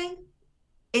 Okay.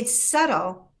 It's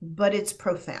subtle, but it's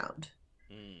profound.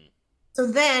 Mm. So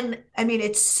then, I mean,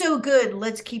 it's so good.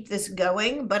 Let's keep this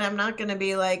going. But I'm not going to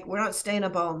be like, we're not staying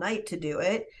up all night to do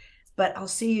it. But I'll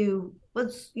see you.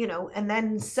 And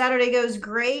then Saturday goes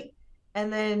great.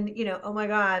 And then, oh my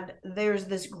God, there's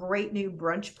this great new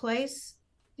brunch place.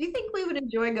 Do you think we would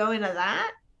enjoy going to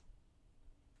that?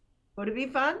 Would it be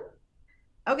fun?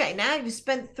 Okay, now you've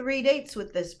spent 3 dates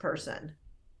with this person.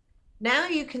 Now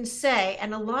you can say,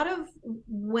 and a lot of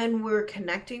when we're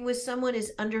connecting with someone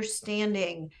is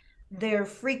understanding their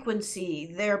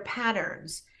frequency, their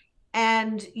patterns.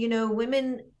 And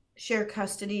women share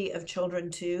custody of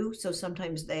children too, so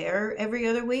sometimes they're every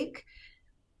other week.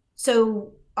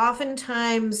 So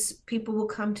oftentimes people will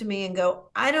come to me and go,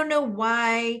 I don't know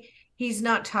why he's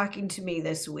not talking to me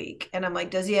this week. And I'm like,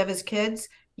 does he have his kids?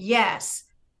 Yes,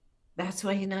 that's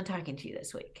why he's not talking to you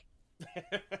this week.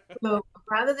 So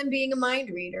rather than being a mind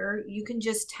reader, you can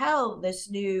just tell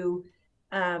this new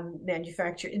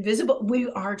manufacturer, invisible. We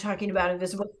are talking about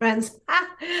invisible friends.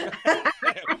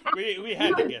 we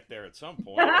had to get there at some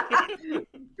point.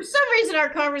 For some reason, our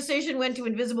conversation went to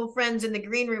invisible friends in the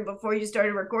green room before you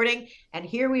started recording, and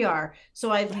here we are.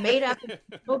 So I've made up a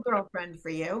little girlfriend for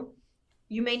you.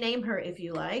 You may name her if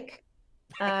you like.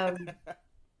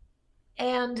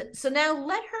 And so now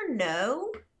let her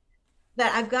know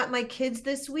that I've got my kids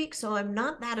this week, so I'm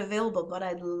not that available, but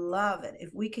I'd love it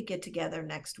if we could get together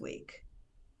next week.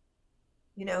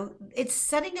 It's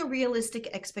setting a realistic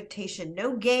expectation.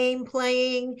 No game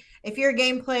playing. If you're a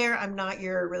game player, I'm not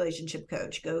your relationship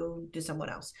coach. Go to someone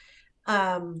else.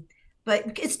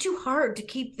 But it's too hard to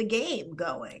keep the game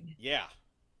going. Yeah.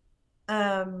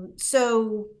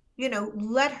 So,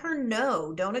 let her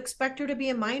know. Don't expect her to be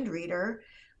a mind reader.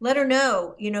 Let her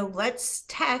know, let's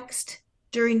text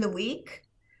during the week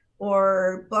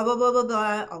or blah, blah, blah, blah,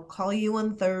 blah. I'll call you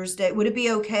on Thursday. Would it be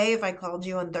okay if I called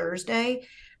you on Thursday?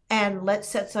 And let's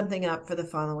set something up for the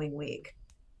following week.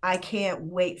 I can't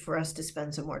wait for us to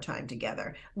spend some more time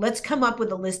together. Let's come up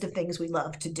with a list of things we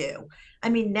love to do. I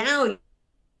mean, now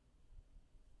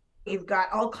you've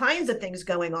got all kinds of things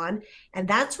going on. And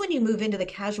that's when you move into the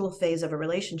casual phase of a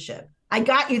relationship. I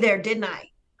got you there, didn't I?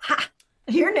 Ha!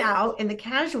 You're now in the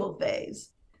casual phase.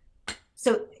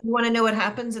 So you want to know what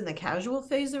happens in the casual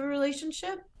phase of a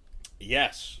relationship?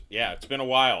 Yes. Yeah. It's been a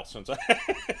while since I.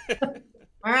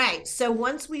 All right. So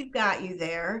once we've got you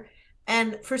there,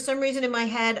 and for some reason in my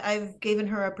head, I've given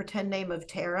her a pretend name of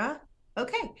Tara.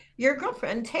 Okay. Your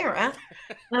girlfriend, Tara.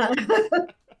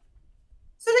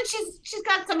 So that she's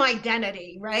got some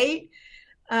identity, right?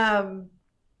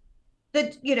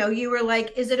 That you were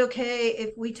like, is it okay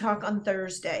if we talk on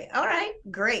Thursday? All right,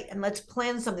 great. And let's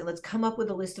plan something. Let's come up with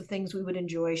a list of things we would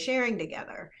enjoy sharing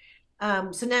together.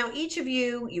 So now each of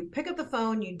you pick up the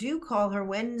phone, you do call her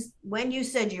when you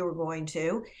said you were going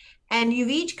to, and you've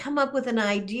each come up with an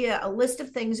idea, a list of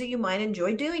things that you might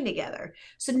enjoy doing together.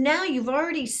 So now you've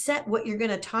already set what you're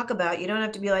going to talk about. You don't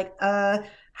have to be like,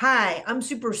 hi, I'm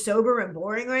super sober and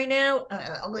boring right now.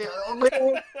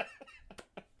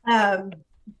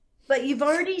 But you've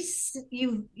already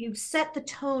you've set the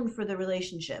tone for the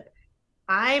relationship.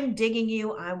 I'm digging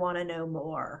you. I want to know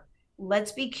more.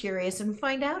 Let's be curious and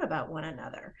find out about one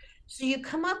another. So you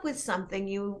come up with something,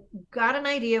 you got an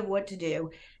idea of what to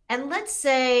do. And let's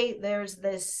say there's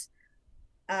this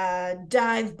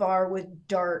dive bar with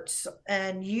darts,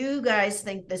 and you guys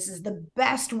think this is the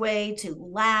best way to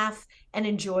laugh and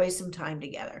enjoy some time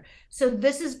together. So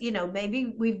this is,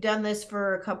 maybe we've done this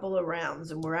for a couple of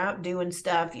rounds and we're out doing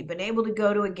stuff. You've been able to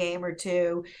go to a game or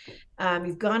two.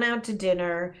 You've gone out to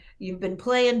dinner. You've been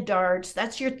playing darts.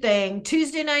 That's your thing.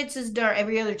 Tuesday nights is dart.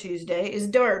 Every other Tuesday is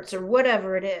darts or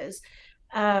whatever it is.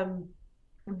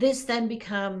 This then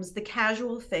becomes the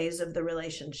casual phase of the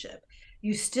relationship.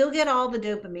 You still get all the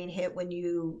dopamine hit when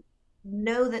you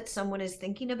know that someone is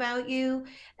thinking about you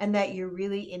and that you're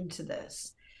really into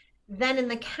this. Then in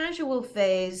the casual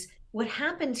phase, what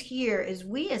happens here is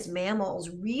we as mammals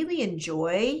really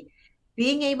enjoy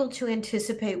being able to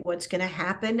anticipate what's going to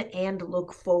happen and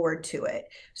look forward to it.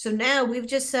 So now we've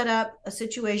just set up a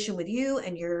situation with you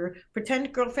and your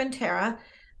pretend girlfriend, Tara.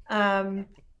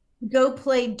 Go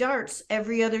play darts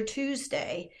every other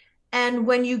Tuesday. And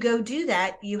when you go do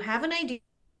that, you have an idea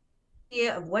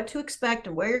of what to expect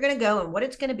and where you're going to go and what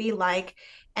it's going to be like.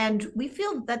 And we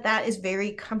feel that that is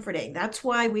very comforting. That's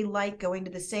why we like going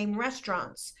to the same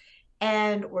restaurants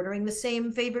and ordering the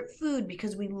same favorite food,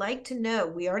 because we like to know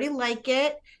we already like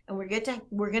it and we're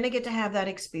going to get to have that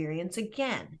experience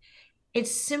again.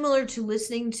 It's similar to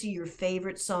listening to your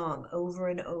favorite song over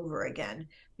and over again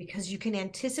because you can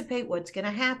anticipate what's going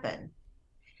to happen.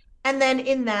 And then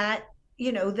in that,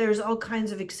 there's all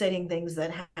kinds of exciting things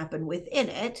that happen within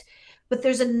it. But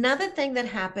there's another thing that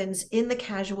happens in the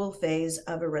casual phase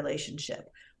of a relationship.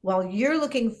 While you're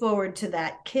looking forward to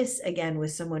that kiss again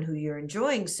with someone who you're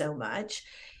enjoying so much,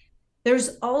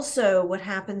 there's also what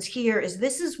happens here is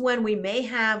this is when we may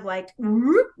have like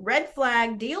red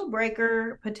flag, deal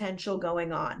breaker potential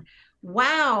going on.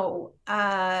 Wow.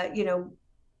 I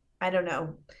don't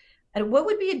know. And what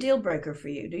would be a deal breaker for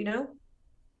you? Do you know?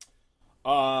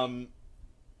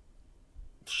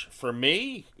 For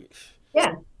me,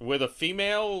 Yeah. with a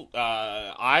female,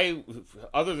 I,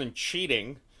 other than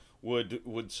cheating,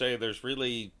 would say there's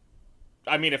really,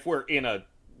 I mean, if we're in a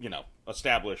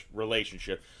established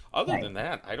relationship, other Right. than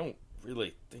that, I don't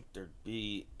really think there'd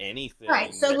be anything. All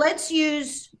right. So let's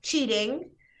use cheating.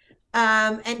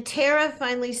 And Tara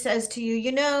finally says to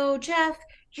you, Jeff,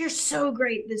 you're so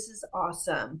great. This is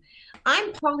awesome.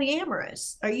 I'm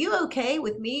polyamorous. Are you okay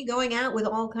with me going out with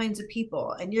all kinds of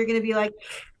people? And you're going to be like,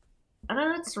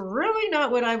 that's really not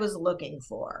what I was looking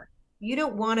for. You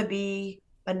don't want to be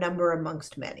a number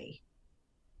amongst many.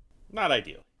 Not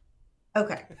ideal.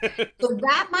 Okay. So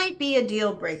that might be a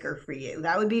deal breaker for you.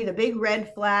 That would be the big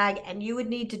red flag, and you would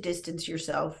need to distance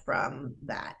yourself from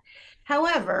that.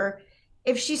 However,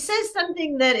 if she says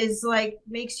something that is like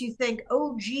makes you think,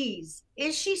 oh geez,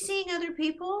 is she seeing other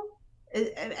people?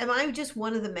 Am I just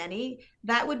one of the many?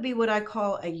 That would be what I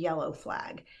call a yellow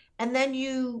flag. And then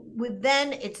you would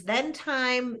then it's then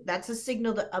time, that's a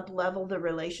signal to up level the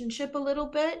relationship a little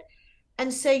bit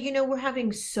and say, we're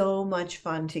having so much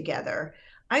fun together.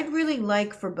 I'd really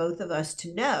like for both of us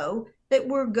to know that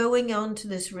we're going on to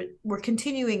this, we're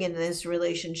continuing in this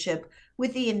relationship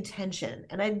with the intention.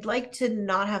 And I'd like to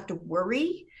not have to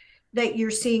worry that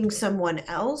you're seeing someone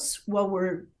else while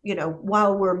we're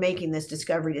making this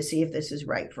discovery to see if this is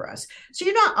right for us. So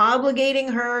you're not obligating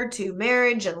her to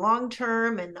marriage and long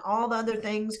term and all the other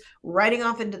things, riding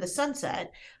off into the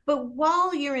sunset. But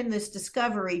while you're in this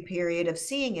discovery period of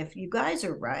seeing if you guys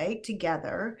are right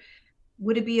together,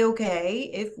 would it be okay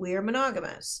if we're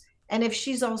monogamous? And if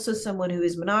she's also someone who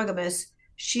is monogamous,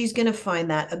 she's going to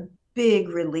find that a big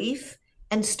relief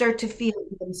and start to feel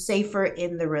even safer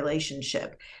in the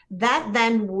relationship. That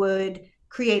then would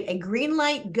create a green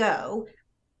light go.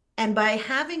 And by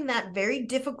having that very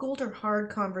difficult or hard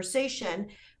conversation,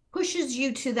 pushes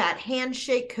you to that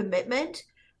handshake commitment,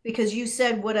 because you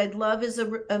said, what I'd love is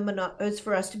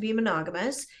for us to be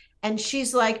monogamous. And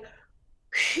she's like,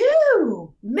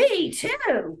 phew, me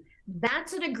too.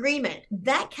 That's an agreement.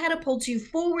 That catapults you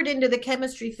forward into the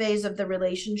chemistry phase of the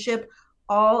relationship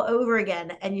all over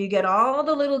again. And you get all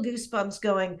the little goosebumps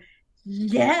going,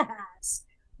 yes,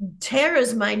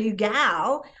 Tara's my new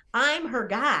gal. I'm her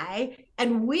guy.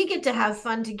 And we get to have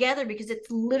fun together because it's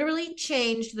literally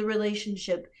changed the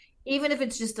relationship. Even if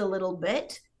it's just a little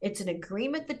bit, it's an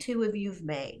agreement the two of you've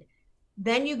made.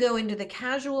 Then you go into the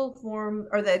casual form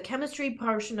or the chemistry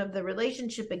portion of the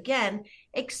relationship again,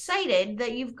 excited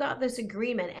that you've got this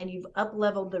agreement and you've up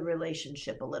leveled the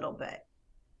relationship a little bit.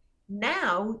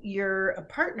 Now you're a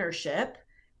partnership,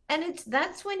 and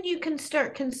that's when you can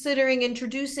start considering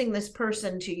introducing this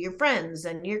person to your friends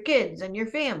and your kids and your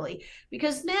family,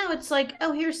 because now it's like,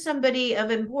 oh, here's somebody of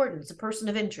importance, a person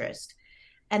of interest.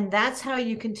 And that's how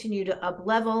you continue to up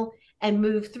level and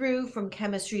move through from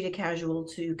chemistry to casual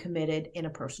to committed in a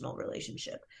personal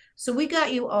relationship. So we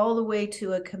got you all the way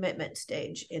to a commitment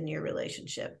stage in your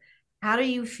relationship. How do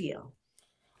you feel?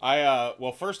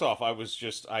 Well, first off, I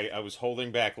was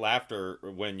holding back laughter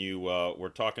when you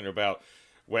were talking about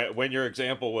when your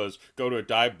example was go to a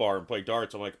dive bar and play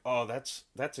darts. I'm like, oh, that's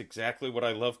exactly what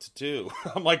I love to do.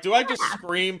 I'm like, do I just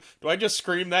scream? Do I just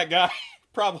scream that guy?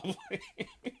 Probably.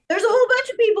 There's a whole bunch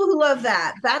of people who love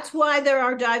that. That's why there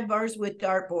are dive bars with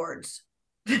dartboards.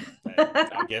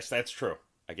 I guess that's true.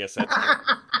 I guess that's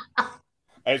true.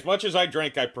 As much as I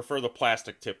drink, I prefer the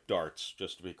plastic tip darts,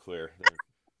 just to be clear.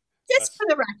 Just for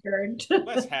the record.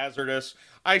 Less hazardous.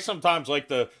 I sometimes like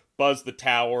to buzz the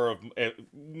tower of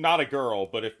not a girl,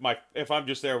 but if I'm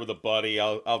just there with a buddy,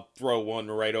 I'll throw one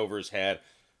right over his head.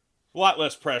 A lot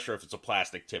less pressure if it's a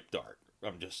plastic tip dart.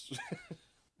 I'm just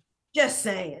just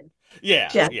saying. Yeah.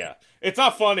 It's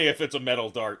not funny if it's a metal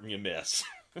dart and you miss.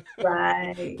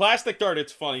 Right. Plastic dart,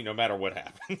 it's funny no matter what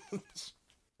happens.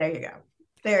 There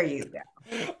you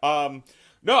go.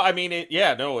 No, I mean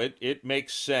it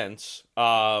makes sense.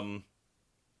 And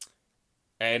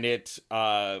it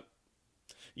I'm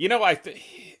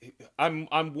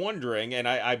wondering, and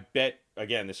I bet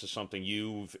again this is something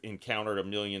you've encountered a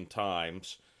million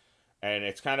times, and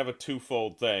it's kind of a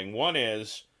twofold thing. One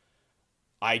is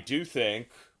I do think,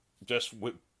 just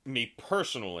with me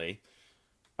personally,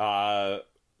 the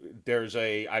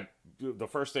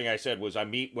first thing I said was I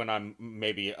meet when I'm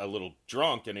maybe a little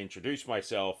drunk and introduce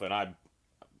myself, and I've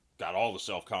got all the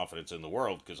self-confidence in the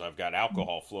world because I've got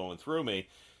alcohol flowing through me.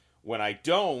 When I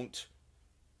don't,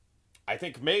 I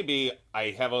think maybe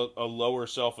I have a lower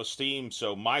self-esteem,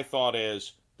 so my thought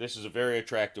is, this is a very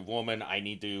attractive woman, I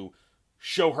need to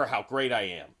show her how great I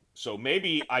am. So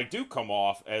maybe I do come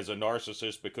off as a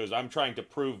narcissist because I'm trying to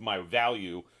prove my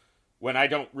value when I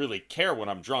don't really care when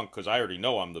I'm drunk because I already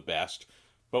know I'm the best.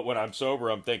 But when I'm sober,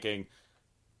 I'm thinking,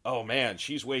 oh man,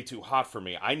 she's way too hot for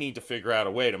me. I need to figure out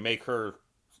a way to make her,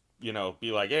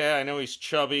 be like, yeah, I know he's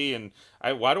chubby, and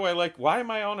why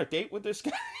am I on a date with this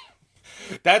guy?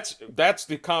 That's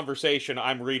the conversation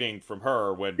I'm reading from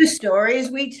her when the stories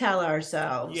we tell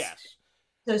ourselves. Yes.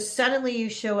 So suddenly you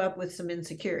show up with some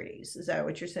insecurities. Is that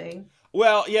what you're saying?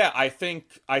 Well, yeah, I think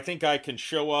I can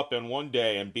show up in one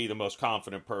day and be the most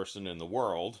confident person in the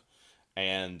world,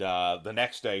 and the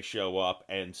next day show up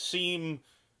and seem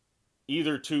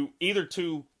either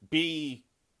to be.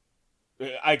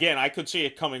 Again, I could see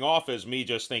it coming off as me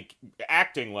just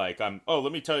acting like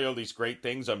let me tell you all these great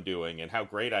things I'm doing and how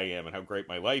great I am and how great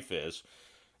my life is.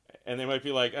 And they might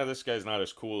be like, oh, this guy's not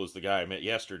as cool as the guy I met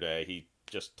yesterday. He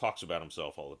just talks about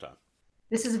himself all the time.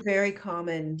 This is a very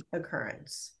common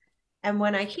occurrence. And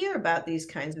when I hear about these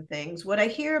kinds of things, what I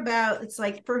hear about, it's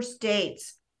like first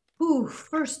dates. Ooh,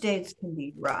 first dates can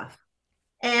be rough.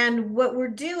 And what we're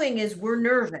doing is we're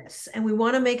nervous and we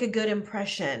want to make a good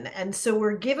impression. And so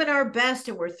we're giving our best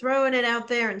and we're throwing it out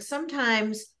there. And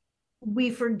sometimes we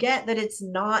forget that it's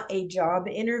not a job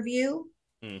interview,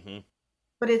 Hmm.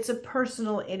 but it's a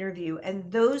personal interview.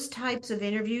 And those types of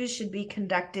interviews should be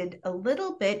conducted a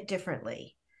little bit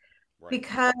differently Right.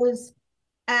 because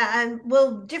and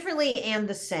well, differently and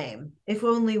the same. If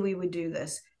only we would do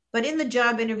this. But in the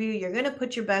job interview, you're going to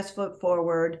put your best foot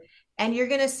forward and you're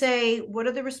going to say, what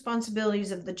are the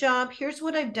responsibilities of the job? Here's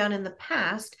what I've done in the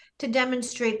past to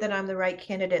demonstrate that I'm the right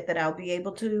candidate, that I'll be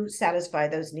able to satisfy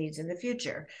those needs in the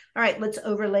future. All right, let's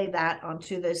overlay that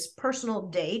onto this personal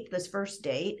date, this first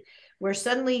date, where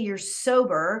suddenly you're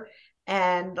sober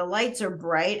and the lights are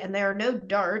bright and there are no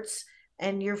darts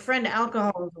and your friend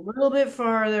alcohol is a little bit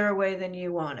farther away than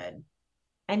you wanted,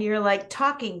 and you're like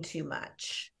talking too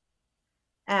much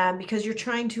because you're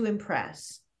trying to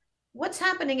impress. What's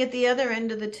happening at the other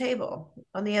end of the table,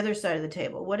 on the other side of the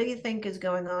table? What do you think is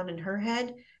going on in her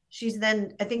head? She's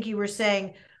then, I think you were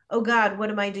saying, oh God, what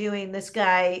am I doing? This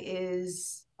guy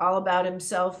is all about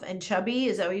himself and chubby.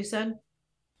 Is that what you said?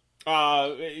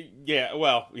 Uh, yeah.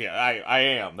 Well, yeah. I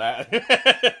am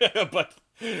that, but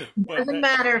Doesn't that.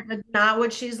 matter if it's not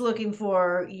what she's looking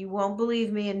for. You won't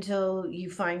believe me until you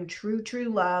find true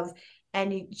love.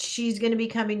 And she's going to be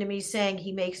coming to me saying,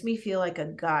 he makes me feel like a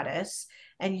goddess.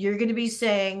 And you're going to be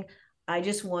saying, I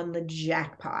just won the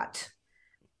jackpot.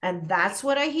 And that's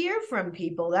what I hear from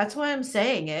people. That's why I'm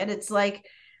saying it. It's like,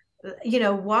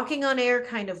 walking on air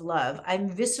kind of love. I'm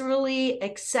viscerally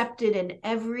accepted in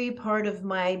every part of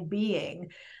my being,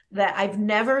 that I've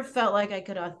never felt like I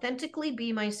could authentically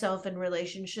be myself in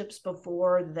relationships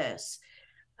before this.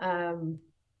 Um,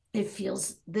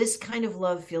 this kind of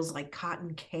love feels like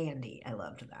cotton candy. I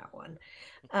loved that one.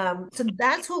 So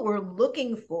that's what we're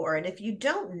looking for. And if you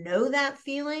don't know that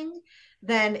feeling,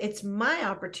 then it's my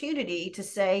opportunity to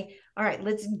say, all right,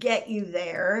 let's get you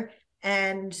there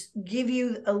and give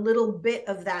you a little bit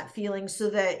of that feeling so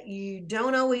that you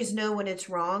don't always know when it's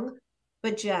wrong.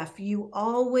 But Jeff, you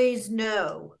always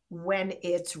know when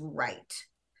it's right.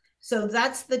 So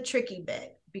that's the tricky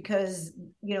bit because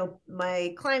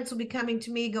my clients will be coming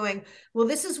to me going, well,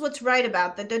 this is what's right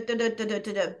about the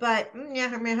but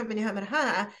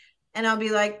and I'll be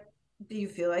like, do you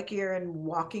feel like you're in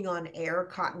walking on air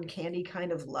cotton candy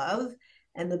kind of love?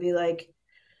 And they'll be like,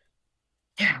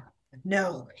 yeah,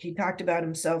 no, he talked about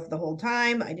himself the whole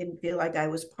time. I didn't feel like I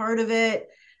was part of it.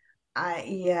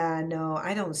 Yeah, no,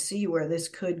 I don't see where this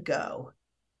could go.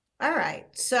 All right.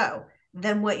 So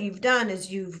then what you've done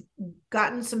is you've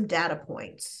gotten some data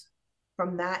points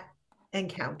from that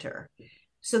encounter.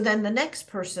 So then the next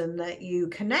person that you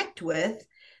connect with,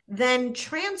 then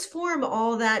transform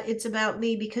all that it's about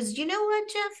me. Because you know what,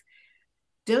 Jeff?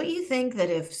 Don't you think that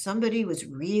if somebody was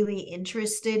really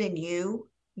interested in you,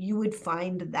 you would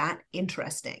find that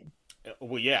interesting?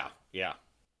 Well, yeah, yeah.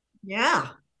 Yeah.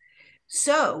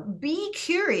 So be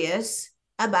curious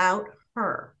about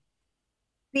her.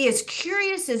 Be as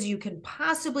curious as you can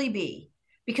possibly be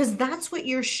because that's what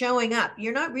you're showing up.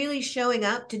 You're not really showing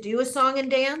up to do a song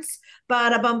and dance.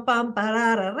 Ba-da-bum-bum,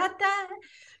 ba-da-da-da-da.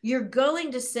 You're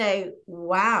going to say,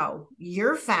 wow,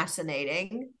 you're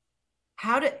fascinating.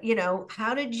 How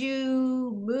did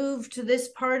you move to this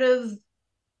part of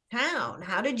town?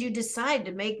 How did you decide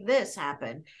to make this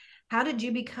happen? How did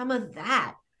you become a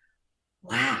that?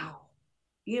 Wow.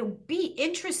 Be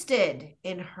interested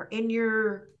in her, in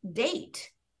your date,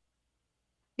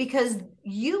 because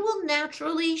you will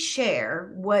naturally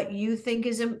share what you think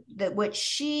is that what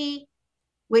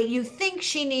you think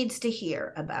she needs to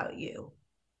hear about you.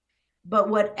 But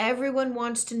what everyone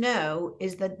wants to know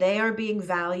is that they are being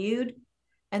valued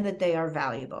and that they are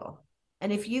valuable.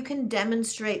 And if you can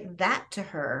demonstrate that to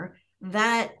her,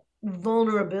 that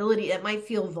vulnerability, it might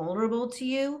feel vulnerable to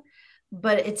you,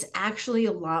 but it's actually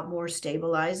a lot more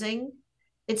stabilizing.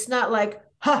 It's not like,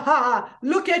 ha ha,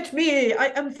 look at me, I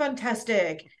am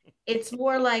fantastic. It's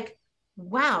more like,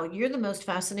 wow, you're the most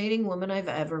fascinating woman I've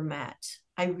ever met.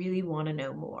 I really want to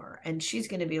know more. And she's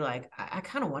going to be like, I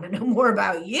kind of want to know more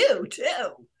about you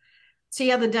too. See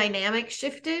how the dynamic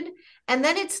shifted? And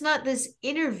then it's not this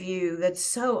interview that's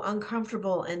so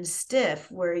uncomfortable and stiff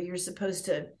where you're supposed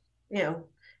to, you know,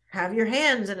 have your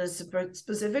hands in a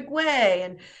specific way.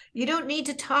 And you don't need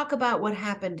to talk about what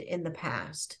happened in the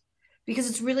past because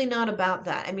it's really not about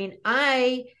that. I mean,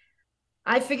 I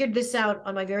figured this out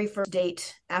on my very first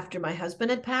date after my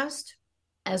husband had passed.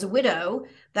 As a widow,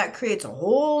 that creates a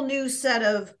whole new set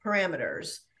of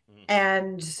parameters. Hmm.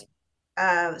 And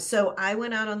so I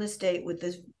went out on this date with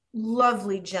this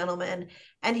lovely gentleman,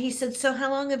 and he said, so how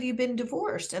long have you been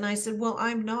divorced? And I said, well,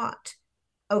 I'm not.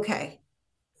 Okay.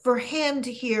 for him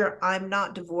to hear I'm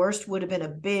not divorced would have been a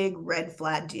big red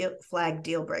flag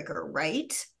deal breaker,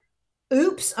 right?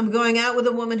 Oops, I'm going out with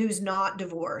a woman who's not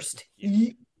divorced.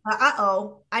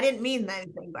 Uh-oh, I didn't mean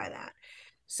anything by that.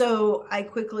 So I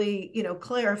quickly,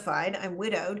 clarified I'm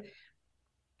widowed.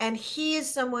 And he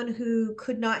is someone who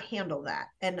could not handle that.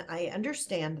 And I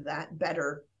understand that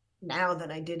better now than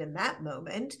I did in that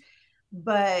moment.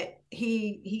 But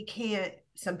he can't,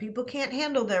 some people can't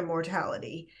handle their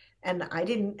mortality. And I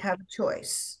didn't have a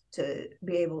choice to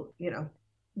be able,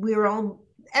 we're all,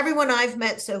 everyone I've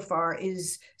met so far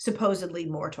is supposedly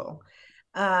mortal.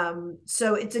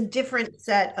 So it's a different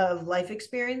set of life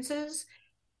experiences.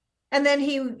 And then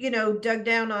he, dug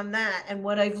down on that. And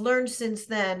what I've learned since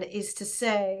then is to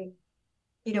say,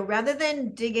 rather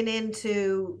than digging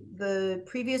into the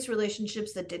previous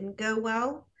relationships that didn't go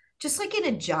well, just like in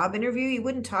a job interview, you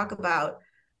wouldn't talk about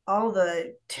all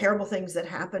the terrible things that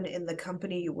happened in the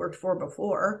company you worked for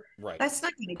before. Right. That's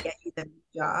not going to get you the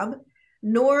job,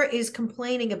 nor is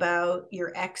complaining about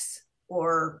your ex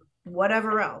or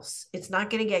whatever else. It's not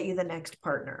going to get you the next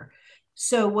partner.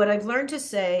 So what I've learned to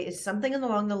say is something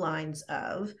along the lines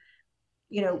of,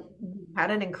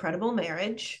 had an incredible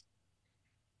marriage.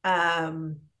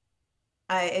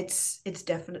 It's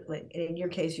definitely, in your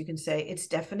case, you can say it's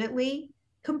definitely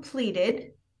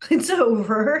completed. It's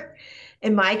over.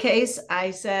 In my case,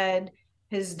 I said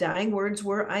his dying words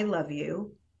were, I love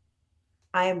you.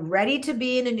 I am ready to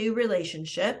be in a new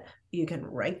relationship. You can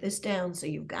write this down so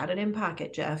you've got it in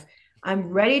pocket, Jeff. I'm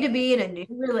ready to be in a new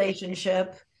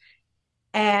relationship.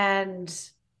 And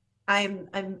I'm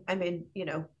in,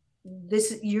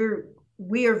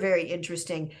 we are very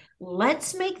interesting.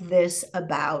 Let's make this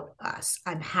about us.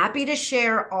 I'm happy to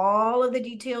share all of the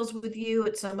details with you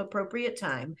at some appropriate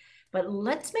time, but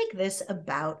let's make this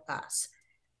about us.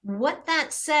 What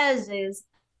that says is,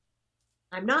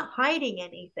 I'm not hiding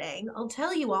anything. I'll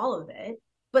tell you all of it,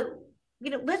 but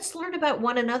let's learn about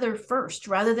one another first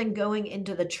rather than going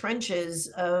into the trenches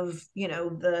of,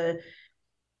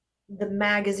 the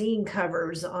magazine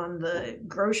covers on the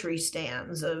grocery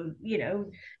stands of,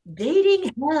 dating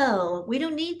hell. We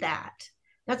don't need that.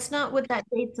 That's not what that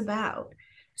date's about.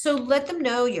 So let them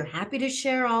know you're happy to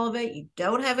share all of it. You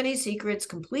don't have any secrets,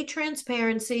 complete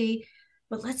transparency.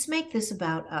 But let's make this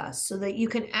about us so that you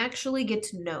can actually get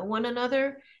to know one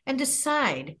another and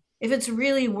decide if it's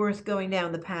really worth going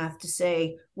down the path to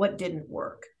say what didn't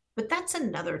work. But that's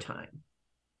another time.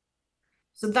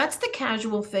 So that's the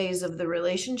casual phase of the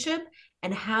relationship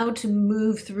and how to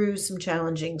move through some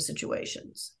challenging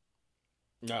situations.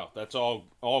 No, that's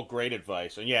all great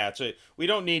advice. And yeah, we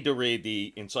don't need to read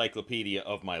the encyclopedia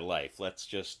of my life. Let's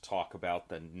just talk about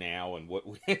the now and what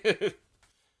we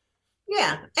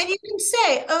Yeah. And you can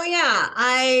say, oh yeah,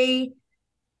 I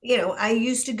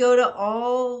used to go to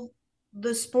all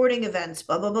the sporting events,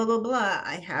 blah, blah, blah, blah, blah.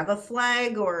 I have a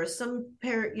flag or some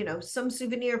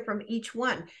souvenir from each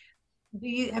one.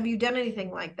 Have you done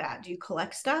anything like that? Do you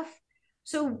collect stuff?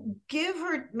 So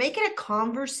make it a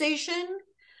conversation,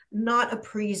 not a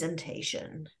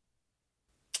presentation.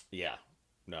 Yeah.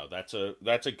 No, that's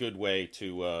a good way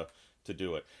to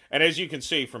do it. And as you can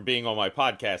see from being on my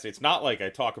podcast, it's not like I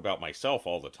talk about myself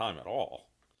all the time at all.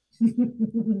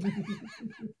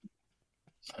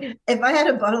 If I had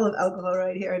a bottle of alcohol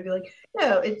right here, I'd be like,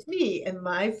 no, it's me and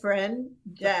my friend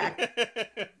Jack.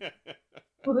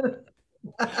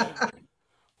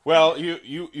 Well,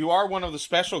 you are one of the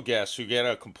special guests who get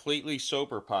a completely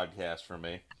sober podcast from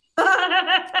me.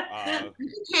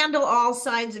 Handle all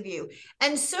sides of you.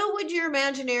 And so would your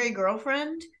imaginary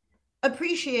girlfriend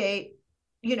appreciate,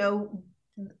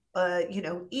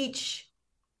 each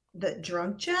the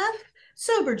drunk Jeff,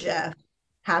 sober Jeff,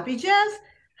 happy Jeff.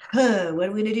 Huh, what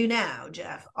are we going to do now,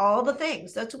 Jeff? All the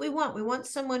things. That's what we want. We want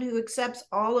someone who accepts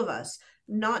all of us,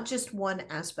 not just one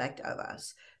aspect of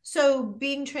us. So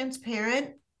being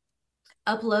transparent,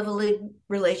 up-leveling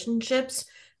relationships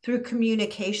through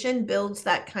communication builds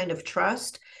that kind of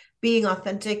trust. Being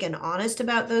authentic and honest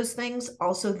about those things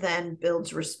also then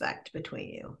builds respect between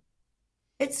you.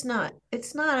 It's not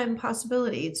an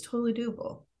impossibility. It's totally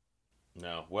doable.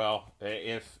 No, well,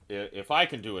 if I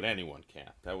can do it, anyone can.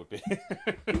 That would be,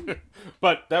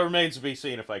 but that remains to be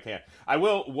seen if I can. I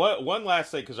will. One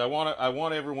last thing, because I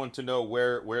want everyone to know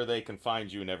where they can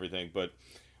find you and everything. But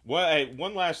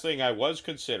one last thing I was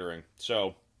considering.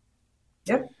 So,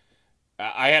 yep.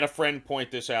 I had a friend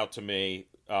point this out to me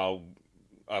a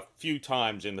few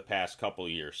times in the past couple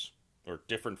of years, or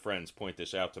different friends point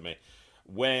this out to me.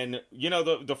 When,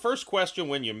 the first question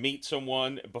when you meet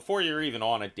someone, before you're even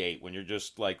on a date, when you're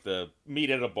just like meet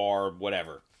at a bar,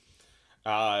 whatever,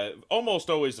 almost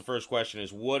always the first question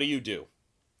is, what do you do?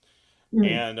 Mm.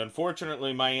 And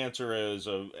unfortunately, my answer is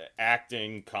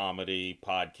acting, comedy,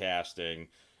 podcasting.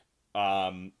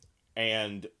 Um,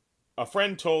 and a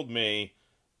friend told me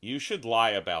you should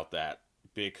lie about that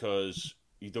because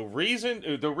the reason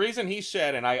he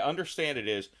said, and I understand it,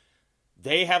 is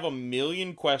they have a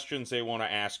million questions they want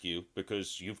to ask you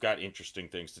because you've got interesting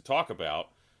things to talk about,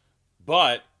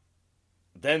 but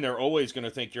then they're always going to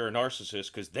think you're a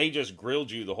narcissist because they just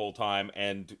grilled you the whole time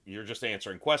and you're just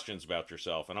answering questions about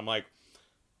yourself. And I'm like,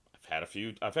 I've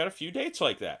had a few dates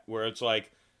like that where it's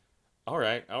like, all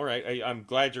right, I'm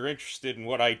glad you're interested in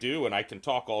what I do and I can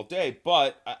talk all day,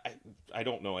 but I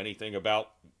don't know anything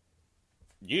about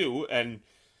you, and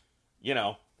you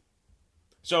know,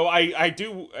 so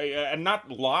and not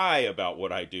lie about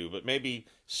what I do, but maybe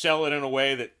sell it in a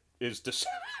way that is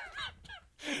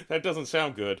that doesn't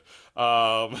sound good.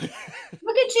 Look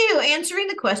at you answering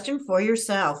the question for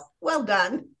yourself. Well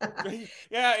done.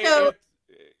 Yeah, So,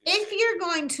 if you're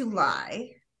going to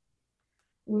lie,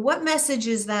 what message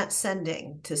is that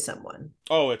sending to someone?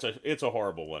 oh, it's a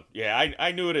horrible one. Yeah,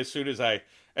 I knew it as soon as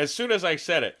I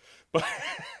said it, but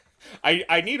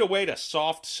I need a way to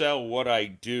soft sell what I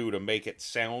do to make it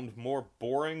sound more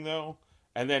boring though,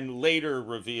 and then later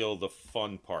reveal the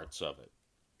fun parts of it.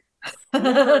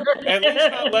 Or at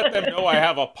least not let them know I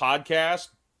have a podcast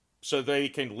so they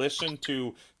can listen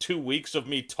to 2 weeks of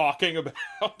me talking about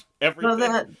Well, everything.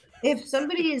 that if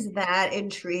somebody is that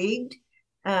intrigued,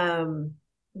 um,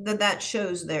 that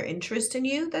shows their interest in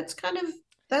you. That's kind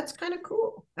of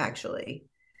cool, actually.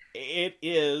 It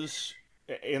is,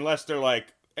 unless they're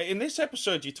like, in this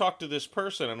episode, you talk to this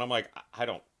person, and I'm like,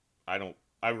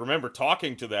 I remember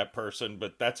talking to that person,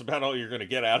 but that's about all you're going to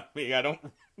get out of me. I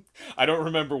don't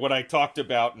remember what I talked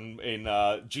about in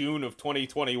June of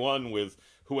 2021 with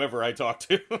whoever I talked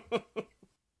to.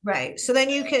 Right. So then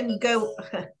you can go.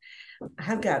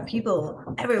 I've got people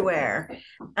everywhere.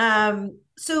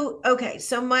 So okay,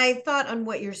 so my thought on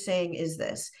what you're saying is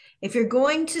this. If you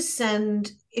want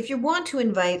to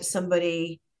invite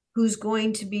somebody who's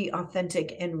going to be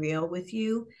authentic and real with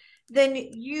you, then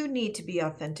you need to be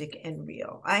authentic and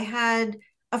real. I had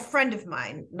a friend of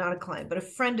mine, not a client, but a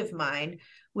friend of mine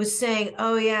was saying,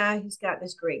 "Oh yeah, he's got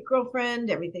this great girlfriend,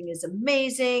 everything is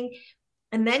amazing."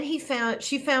 And then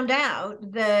she found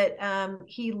out that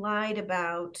he lied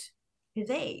about his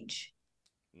age.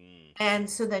 Mm. And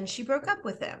so then she broke up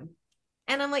with him.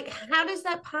 And I'm like, how does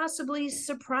that possibly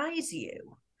surprise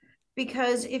you?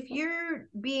 Because if you're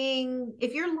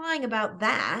lying about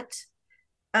that,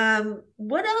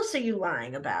 what else are you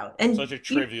lying about? Such a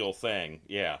trivial thing.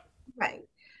 Yeah. Right.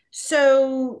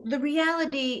 So the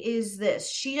reality is this: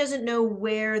 she doesn't know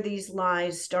where these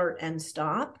lies start and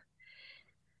stop.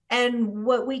 And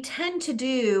what we tend to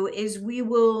do is we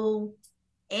will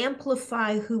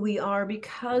amplify who we are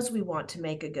because we want to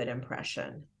make a good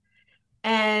impression.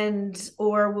 And,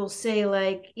 or we'll say,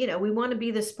 like, we want to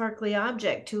be the sparkly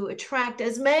object to attract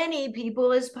as many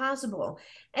people as possible.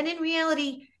 And in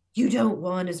reality, you don't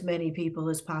want as many people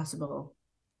as possible.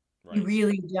 You Right.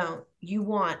 really don't. You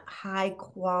want high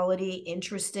quality,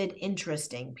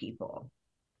 interesting people.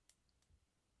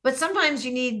 But sometimes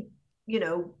you need, you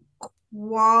know,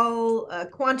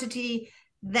 quantity,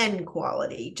 then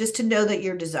quality, just to know that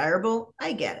you're desirable.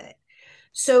 I get it.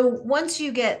 So once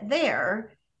you get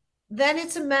there, then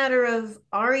it's a matter of,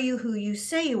 are you who you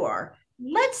say you are?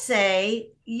 Let's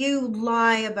say you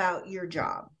lie about your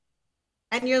job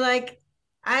and you're like,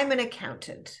 I'm an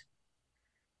accountant.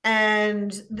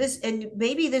 And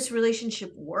maybe this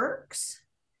relationship works,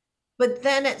 but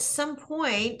then at some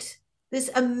point, this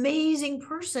amazing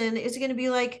person is going to be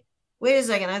like, wait a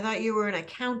second, I thought you were an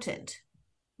accountant.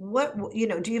 Do you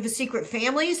have a secret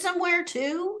family somewhere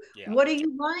too? Yeah. What are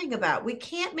you lying about? We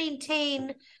can't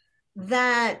maintain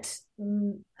that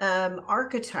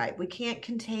archetype. We can't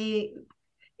contain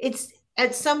it's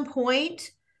at some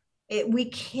point we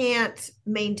can't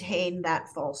maintain that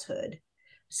falsehood.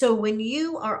 So when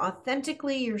you are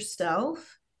authentically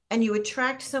yourself and you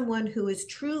attract someone who is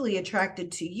truly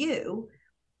attracted to you,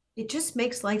 it just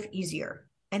makes life easier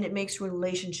and it makes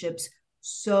relationships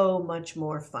so much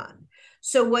more fun.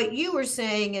 So what you were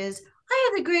saying is, I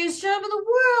have the greatest job in the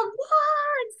world.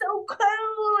 What? It's so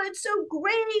cool. It's so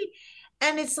great.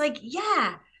 And it's like,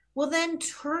 yeah, well, then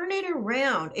turn it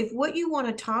around. If what you want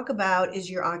to talk about is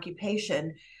your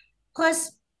occupation,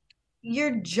 plus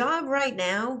your job right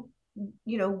now,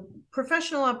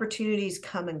 professional opportunities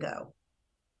come and go.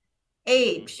 Mm-hmm.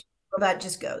 Age, well, that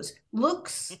just goes.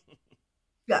 Looks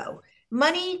go.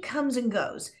 Money comes and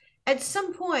goes. At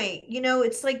some point,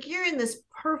 it's like you're in this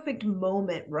perfect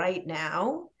moment right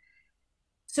now.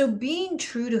 So being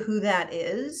true to who that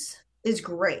is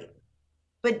great.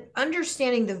 But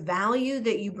understanding the value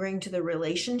that you bring to the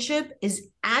relationship is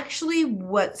actually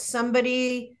what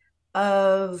somebody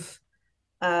of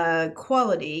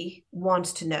quality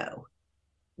wants to know.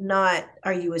 Not,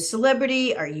 are you a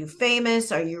celebrity? Are you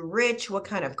famous? Are you rich? What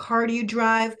kind of car do you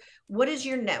drive? What is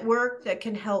your network that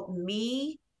can help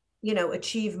me,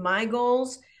 achieve my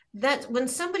goals? That when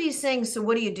somebody's saying, so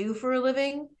what do you do for a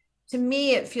living? To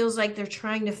me, it feels like they're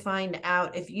trying to find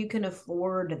out if you can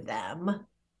afford them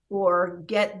or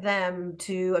get them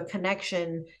to a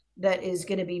connection that is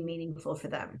going to be meaningful for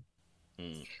them.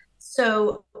 Mm.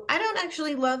 So I don't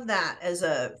actually love that as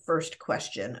a first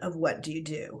question of what do you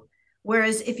do?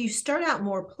 Whereas if you start out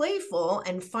more playful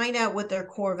and find out what their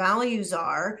core values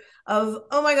are of,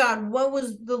 oh my God, what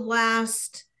was the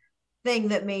last thing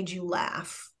that made you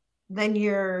laugh? Then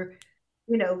they're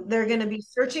going to be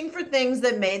searching for things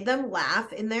that made them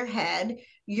laugh in their head.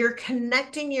 You're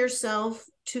connecting yourself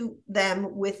to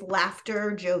them with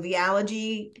laughter,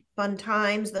 joviality, fun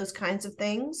times, those kinds of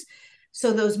things.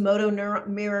 So those mirror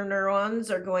neurons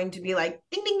are going to be like,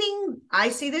 ding, ding, ding. I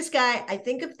see this guy. I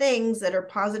think of things that are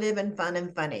positive and fun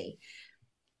and funny.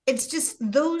 It's just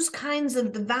those kinds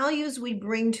of the values we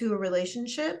bring to a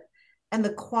relationship and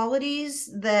the qualities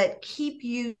that keep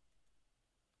you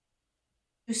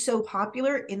so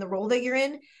popular in the role that you're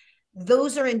in,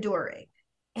 those are enduring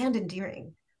and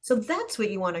endearing. So that's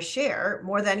what you want to share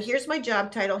more than here's my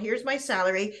job title, here's my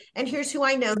salary, and here's who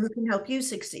I know who can help you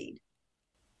succeed.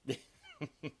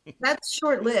 That's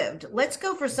short lived. Let's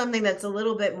go for something that's a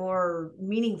little bit more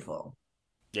meaningful.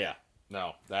 Yeah,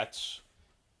 no, that's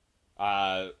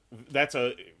a,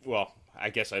 well, I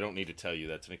guess I don't need to tell you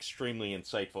that's an extremely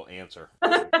insightful answer.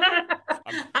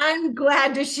 I'm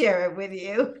glad to share it with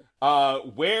you.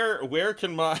 Where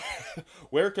can my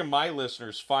where can my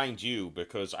listeners find you?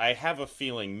 Because I have a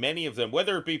feeling many of them,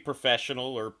 whether it be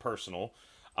professional or personal,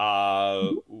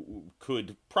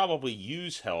 could probably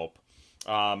use help.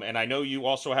 And I know you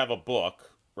also have a book,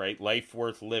 right? Life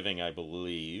Worth Living, I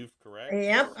believe, correct?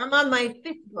 Yep, I'm on my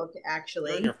fifth book You're in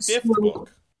actually. your fifth So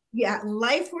book. yeah,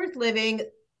 Life Worth Living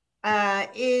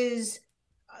is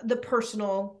the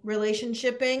personal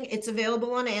relationshiping. It's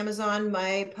available on Amazon.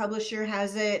 My publisher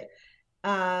has it,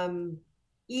 um,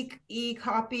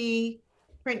 copy,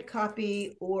 print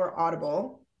copy, or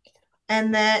Audible,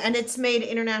 and it's made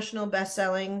international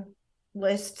best-selling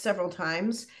list several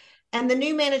times. And the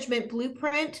New Management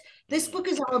Blueprint. This book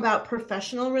is all about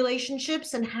professional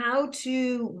relationships and how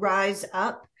to rise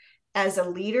up as a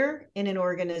leader in an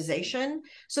organization.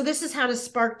 So this is how to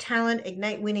spark talent,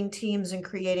 ignite winning teams, and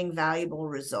creating valuable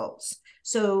results.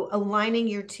 So aligning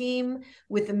your team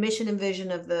with the mission and vision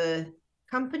of the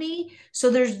company. So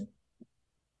there's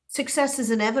success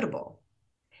is inevitable.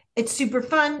 It's super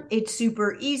fun. It's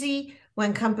super easy.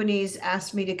 When companies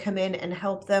ask me to come in and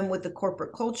help them with the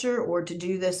corporate culture or to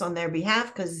do this on their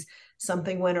behalf because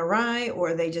something went awry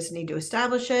or they just need to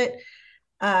establish it,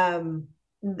 um,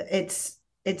 it's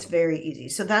very easy.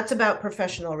 So that's about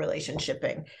professional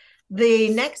relationshiping. The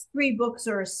next three books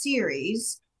are a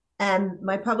series, and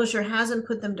my publisher hasn't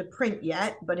put them to print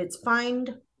yet, but it's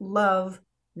Find Love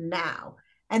Now.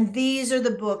 And these are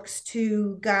the books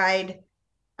to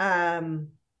um,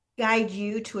 guide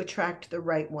you to attract the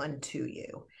right one to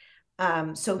you.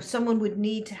 So someone would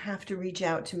need to have to reach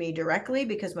out to me directly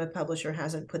because my publisher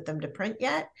hasn't put them to print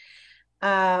yet.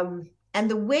 And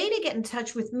the way to get in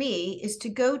touch with me is to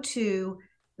go to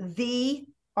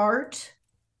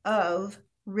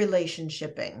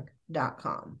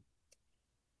theartofrelationshipping.com.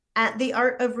 At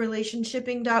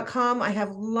theartofrelationshipping.com, I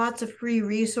have lots of free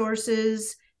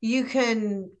resources. You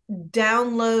can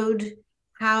download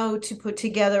how to put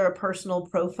together a personal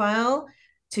profile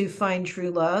to find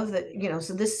true love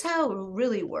so this is how it will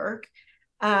really work.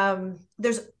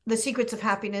 There's the secrets of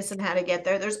happiness and how to get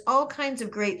there. There's all kinds of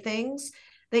great things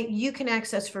that you can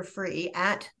access for free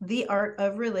at the Art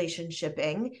of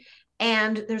Relationshipping.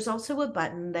 And there's also a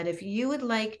button that if you would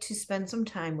like to spend some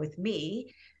time with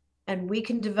me and we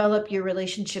can develop your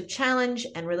relationship challenge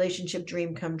and relationship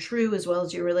dream come true, as well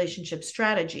as your relationship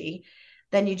strategy,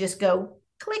 then you just go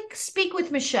click speak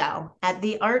with Michelle at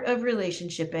the Art of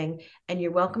Relationshipping, and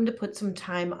you're welcome to put some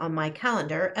time on my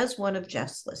calendar as one of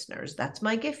Jeff's listeners. That's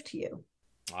my gift to you.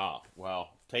 Ah, well,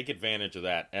 take advantage of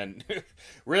that. And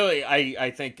really,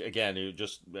 I think, again, you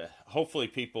just hopefully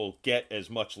people get as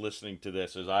much listening to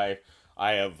this as I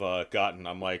have gotten.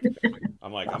 I'm going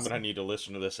to need to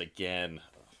listen to this again.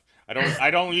 I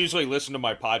don't usually listen to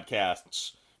my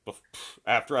podcasts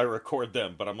after I record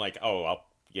them, but I'm like,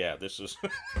 yeah, this is.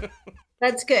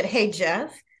 That's good. Hey,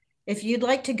 Jeff, if you'd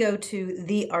like to go to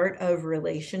the Art of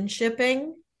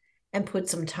Relationshipping and put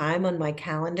some time on my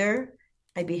calendar,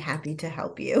 I'd be happy to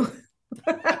help you.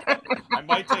 I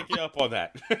might take you up on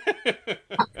that.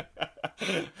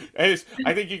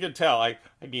 I think you can tell I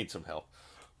need some help.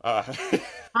 Uh,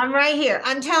 I'm right here.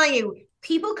 I'm telling you,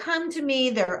 people come to me,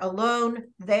 they're alone,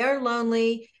 they're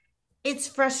lonely. It's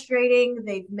frustrating.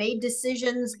 They've made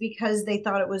decisions because they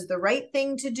thought it was the right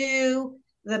thing to do,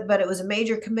 but it was a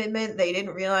major commitment. They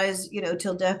didn't realize,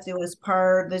 till death do us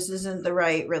part. This isn't the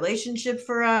right relationship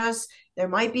for us. There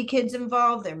might be kids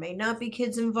involved, there may not be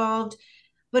kids involved.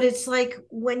 But it's like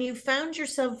when you found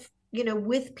yourself,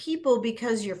 with people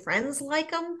because your friends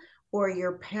like them or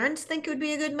your parents think it would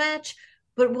be a good match.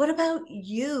 But what about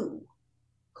you?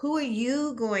 Who are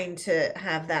you going to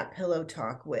have that pillow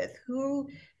talk with? Who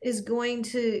is going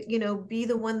to, be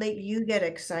the one that you get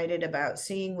excited about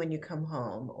seeing when you come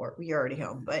home, or you're already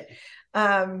home, but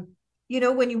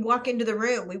when you walk into the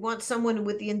room, we want someone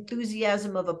with the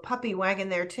enthusiasm of a puppy wagging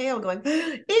their tail going,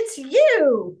 it's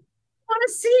you. I want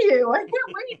to see you. I can't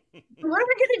wait. What are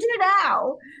we going to do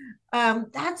now?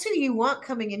 That's who you want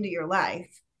coming into your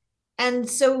life. And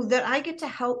so that I get to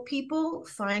help people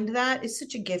find that is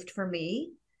such a gift for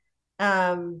me.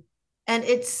 um and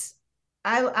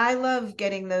I love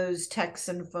getting those texts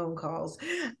and phone calls.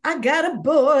 I got a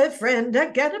boyfriend,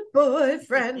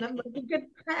 I'm looking good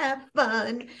to have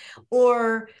fun.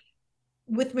 Or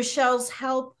with Michelle's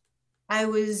help, I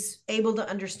was able to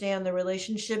understand the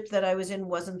relationship that I was in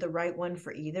wasn't the right one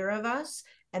for either of us.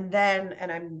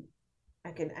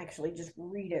 I can actually just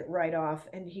read it right off.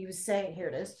 And he was saying, here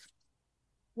it is: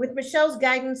 with Michelle's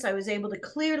guidance, I was able to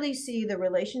clearly see the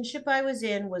relationship I was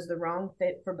in was the wrong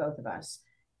fit for both of us.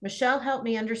 Michelle helped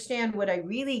me understand what I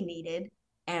really needed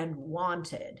and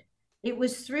wanted. It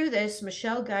was through this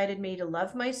Michelle guided me to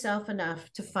love myself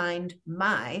enough to find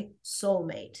my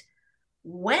soulmate.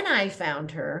 When I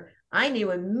found her, I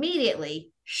knew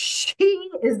immediately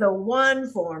she is the one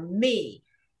for me.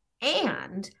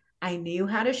 And I knew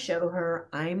how to show her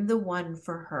I'm the one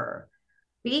for her.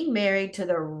 Being married to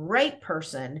the right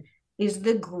person is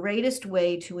the greatest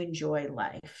way to enjoy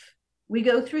life. We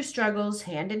go through struggles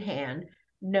hand in hand,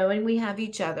 knowing we have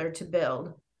each other to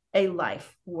build a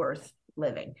life worth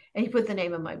living. And he put the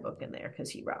name of my book in there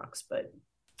because he rocks. But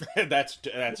that's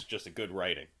just a good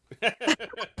writing.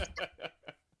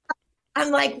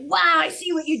 I'm like, wow, I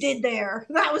see what you did there.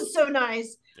 That was so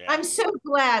nice. Yeah. I'm so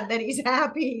glad that he's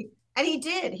happy. And he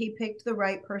did. He picked the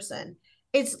right person.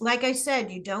 It's like I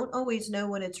said, you don't always know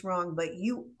when it's wrong, but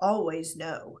you always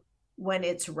know when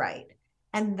it's right.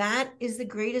 And that is the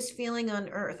greatest feeling on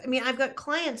earth. I mean, I've got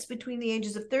clients between the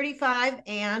ages of 35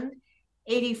 and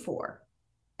 84.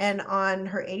 And on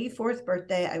her 84th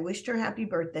birthday, I wished her happy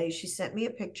birthday. She sent me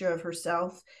a picture of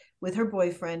herself with her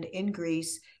boyfriend in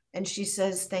Greece. And she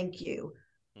says, thank you.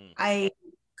 Mm. I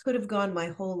could have gone my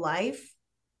whole life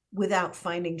without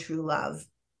finding true love.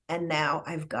 And now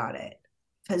I've got it.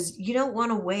 Because you don't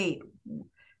want to wait.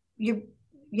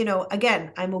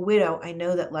 Again, I'm a widow. I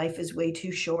know that life is way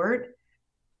too short.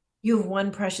 You have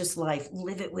one precious life.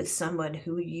 Live it with someone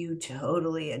who you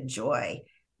totally enjoy.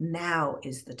 Now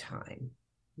is the time.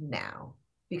 Now.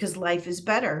 Because life is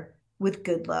better with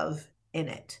good love in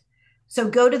it. So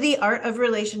go to the Art of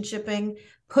Relationshiping,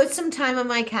 put some time on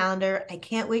my calendar. I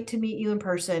can't wait to meet you in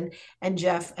person. And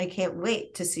Jeff, I can't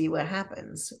wait to see what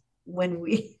happens when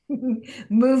we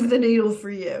move the needle for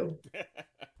you.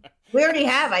 We already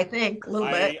have, I think, a little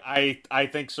bit. I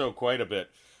think so, quite a bit.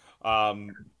 Um,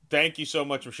 Thank you so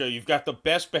much, Michelle. You've got the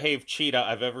best behaved cheetah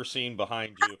I've ever seen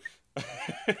behind you.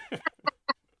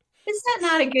 Is that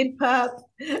not a good pup?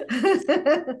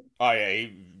 Oh yeah,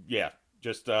 yeah,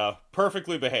 just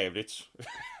perfectly behaved. It's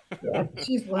Yeah,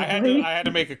 she's lovely. I had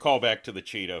to make a call back to the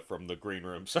cheetah from the green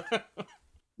rooms.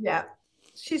 Yeah,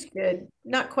 she's good.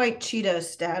 Not quite cheetah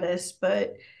status,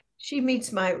 but she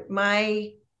meets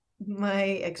my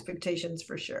expectations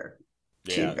for sure.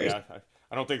 Yeah, She's very yeah.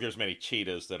 I don't think there's many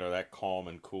cheetahs that are that calm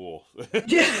and cool.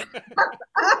 yeah.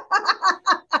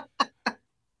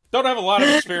 Don't have a lot of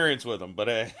experience with them,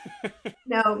 but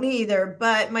No, me either.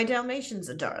 But my Dalmatian's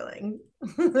a darling.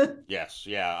 yes,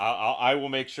 yeah. I will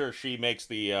make sure she makes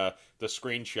the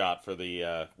screenshot for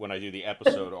the when I do the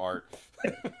episode art.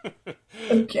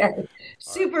 Okay. All right.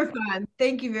 Super fun.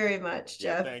 Thank you very much,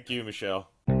 Yeah, Jeff. thank you, Michelle.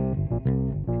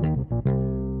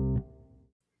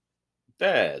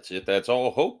 That's it. That's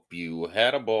all. Hope you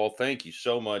had a ball. Thank you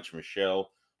so much,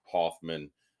 Michelle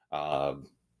Hoffman. Um,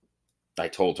 I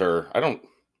told her I don't.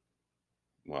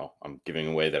 Well, I'm giving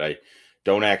away that I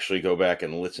don't actually go back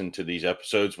and listen to these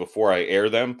episodes before I air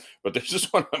them, but this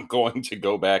is one I'm going to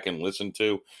go back and listen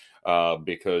to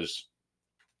because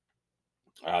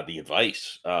the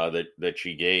advice that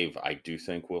she gave, I do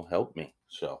think will help me.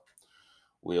 So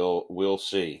we'll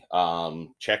see.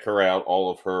 Check her out, all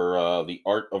of her The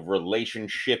Art of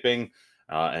Relationshipping,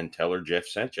 and tell her Jeff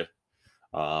sent you.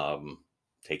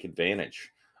 Take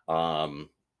advantage.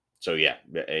 So yeah,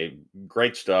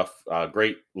 great stuff.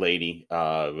 Great lady.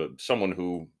 Someone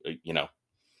who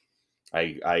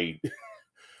I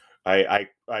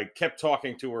I kept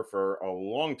talking to her for a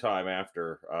long time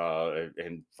after,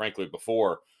 and frankly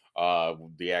before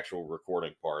the actual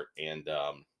recording part. And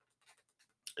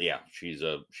yeah, she's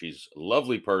a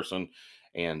lovely person,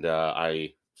 and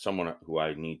someone who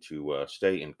I need to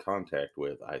stay in contact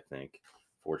with, I think,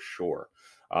 for sure.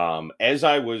 As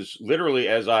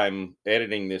I'm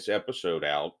editing this episode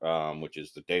out, which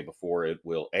is the day before it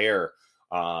will air,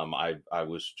 I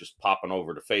was just popping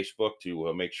over to Facebook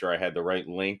to make sure I had the right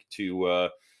link to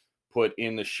put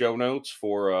in the show notes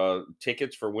for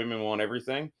tickets for Women Want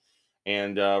Everything,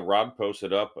 and Rod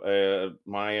posted up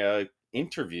my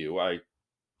interview.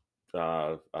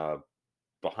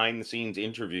 Behind the scenes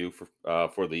interview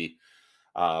for the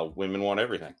Women Want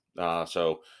Everything.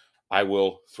 So I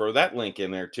will throw that link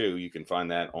in there too. You can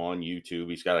find that on YouTube.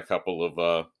 He's got a couple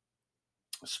of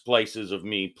splices of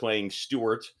me playing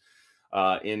Stuart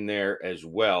in there as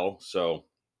well. So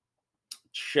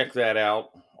check that out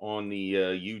on the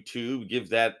YouTube. Give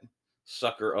that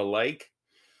sucker a like,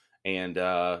 and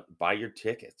buy your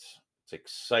tickets. It's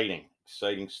exciting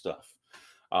stuff.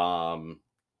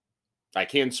 I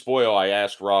can't spoil. I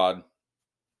asked Rod,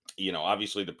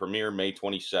 obviously the premiere May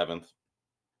 27th.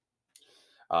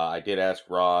 I did ask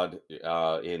Rod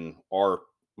in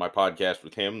my podcast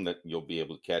with him that you'll be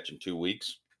able to catch in 2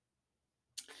 weeks.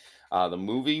 The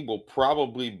movie will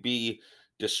probably be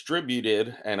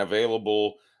distributed and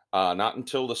available not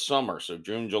until the summer, so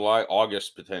June, July,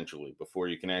 August potentially, before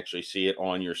you can actually see it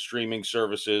on your streaming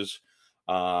services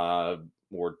or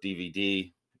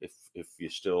DVD if you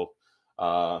still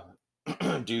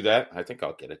do that. I think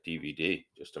I'll get a DVD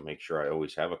just to make sure I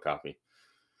always have a copy.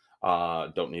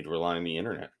 Don't need to rely on the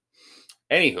internet.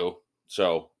 Anywho,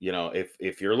 so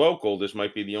if you're local, this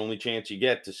might be the only chance you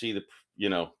get to see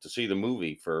the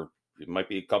movie. For it might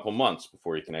be a couple months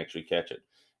before you can actually catch it,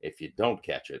 if you don't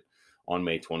catch it on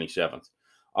May 27th.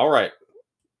 All right.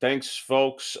 Thanks,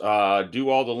 folks. Do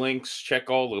all the links, check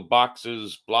all the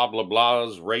boxes, blah, blah,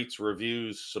 blahs, rates,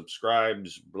 reviews,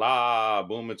 subscribes, blah,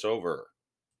 boom, it's over.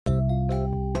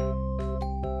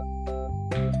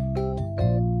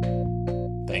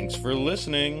 Thanks for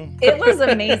listening. It was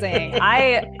amazing.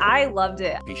 I loved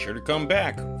it. Be sure to come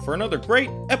back for another great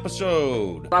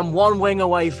episode. I'm one wing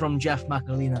away from Jeff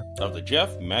Macalino of the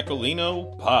Jeff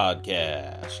Macalino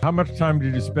Podcast. How much time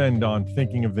did you spend on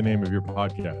thinking of the name of your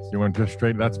podcast? You went just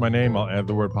straight, that's my name, I'll add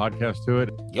the word podcast to it?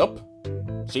 Yup.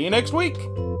 See you next week.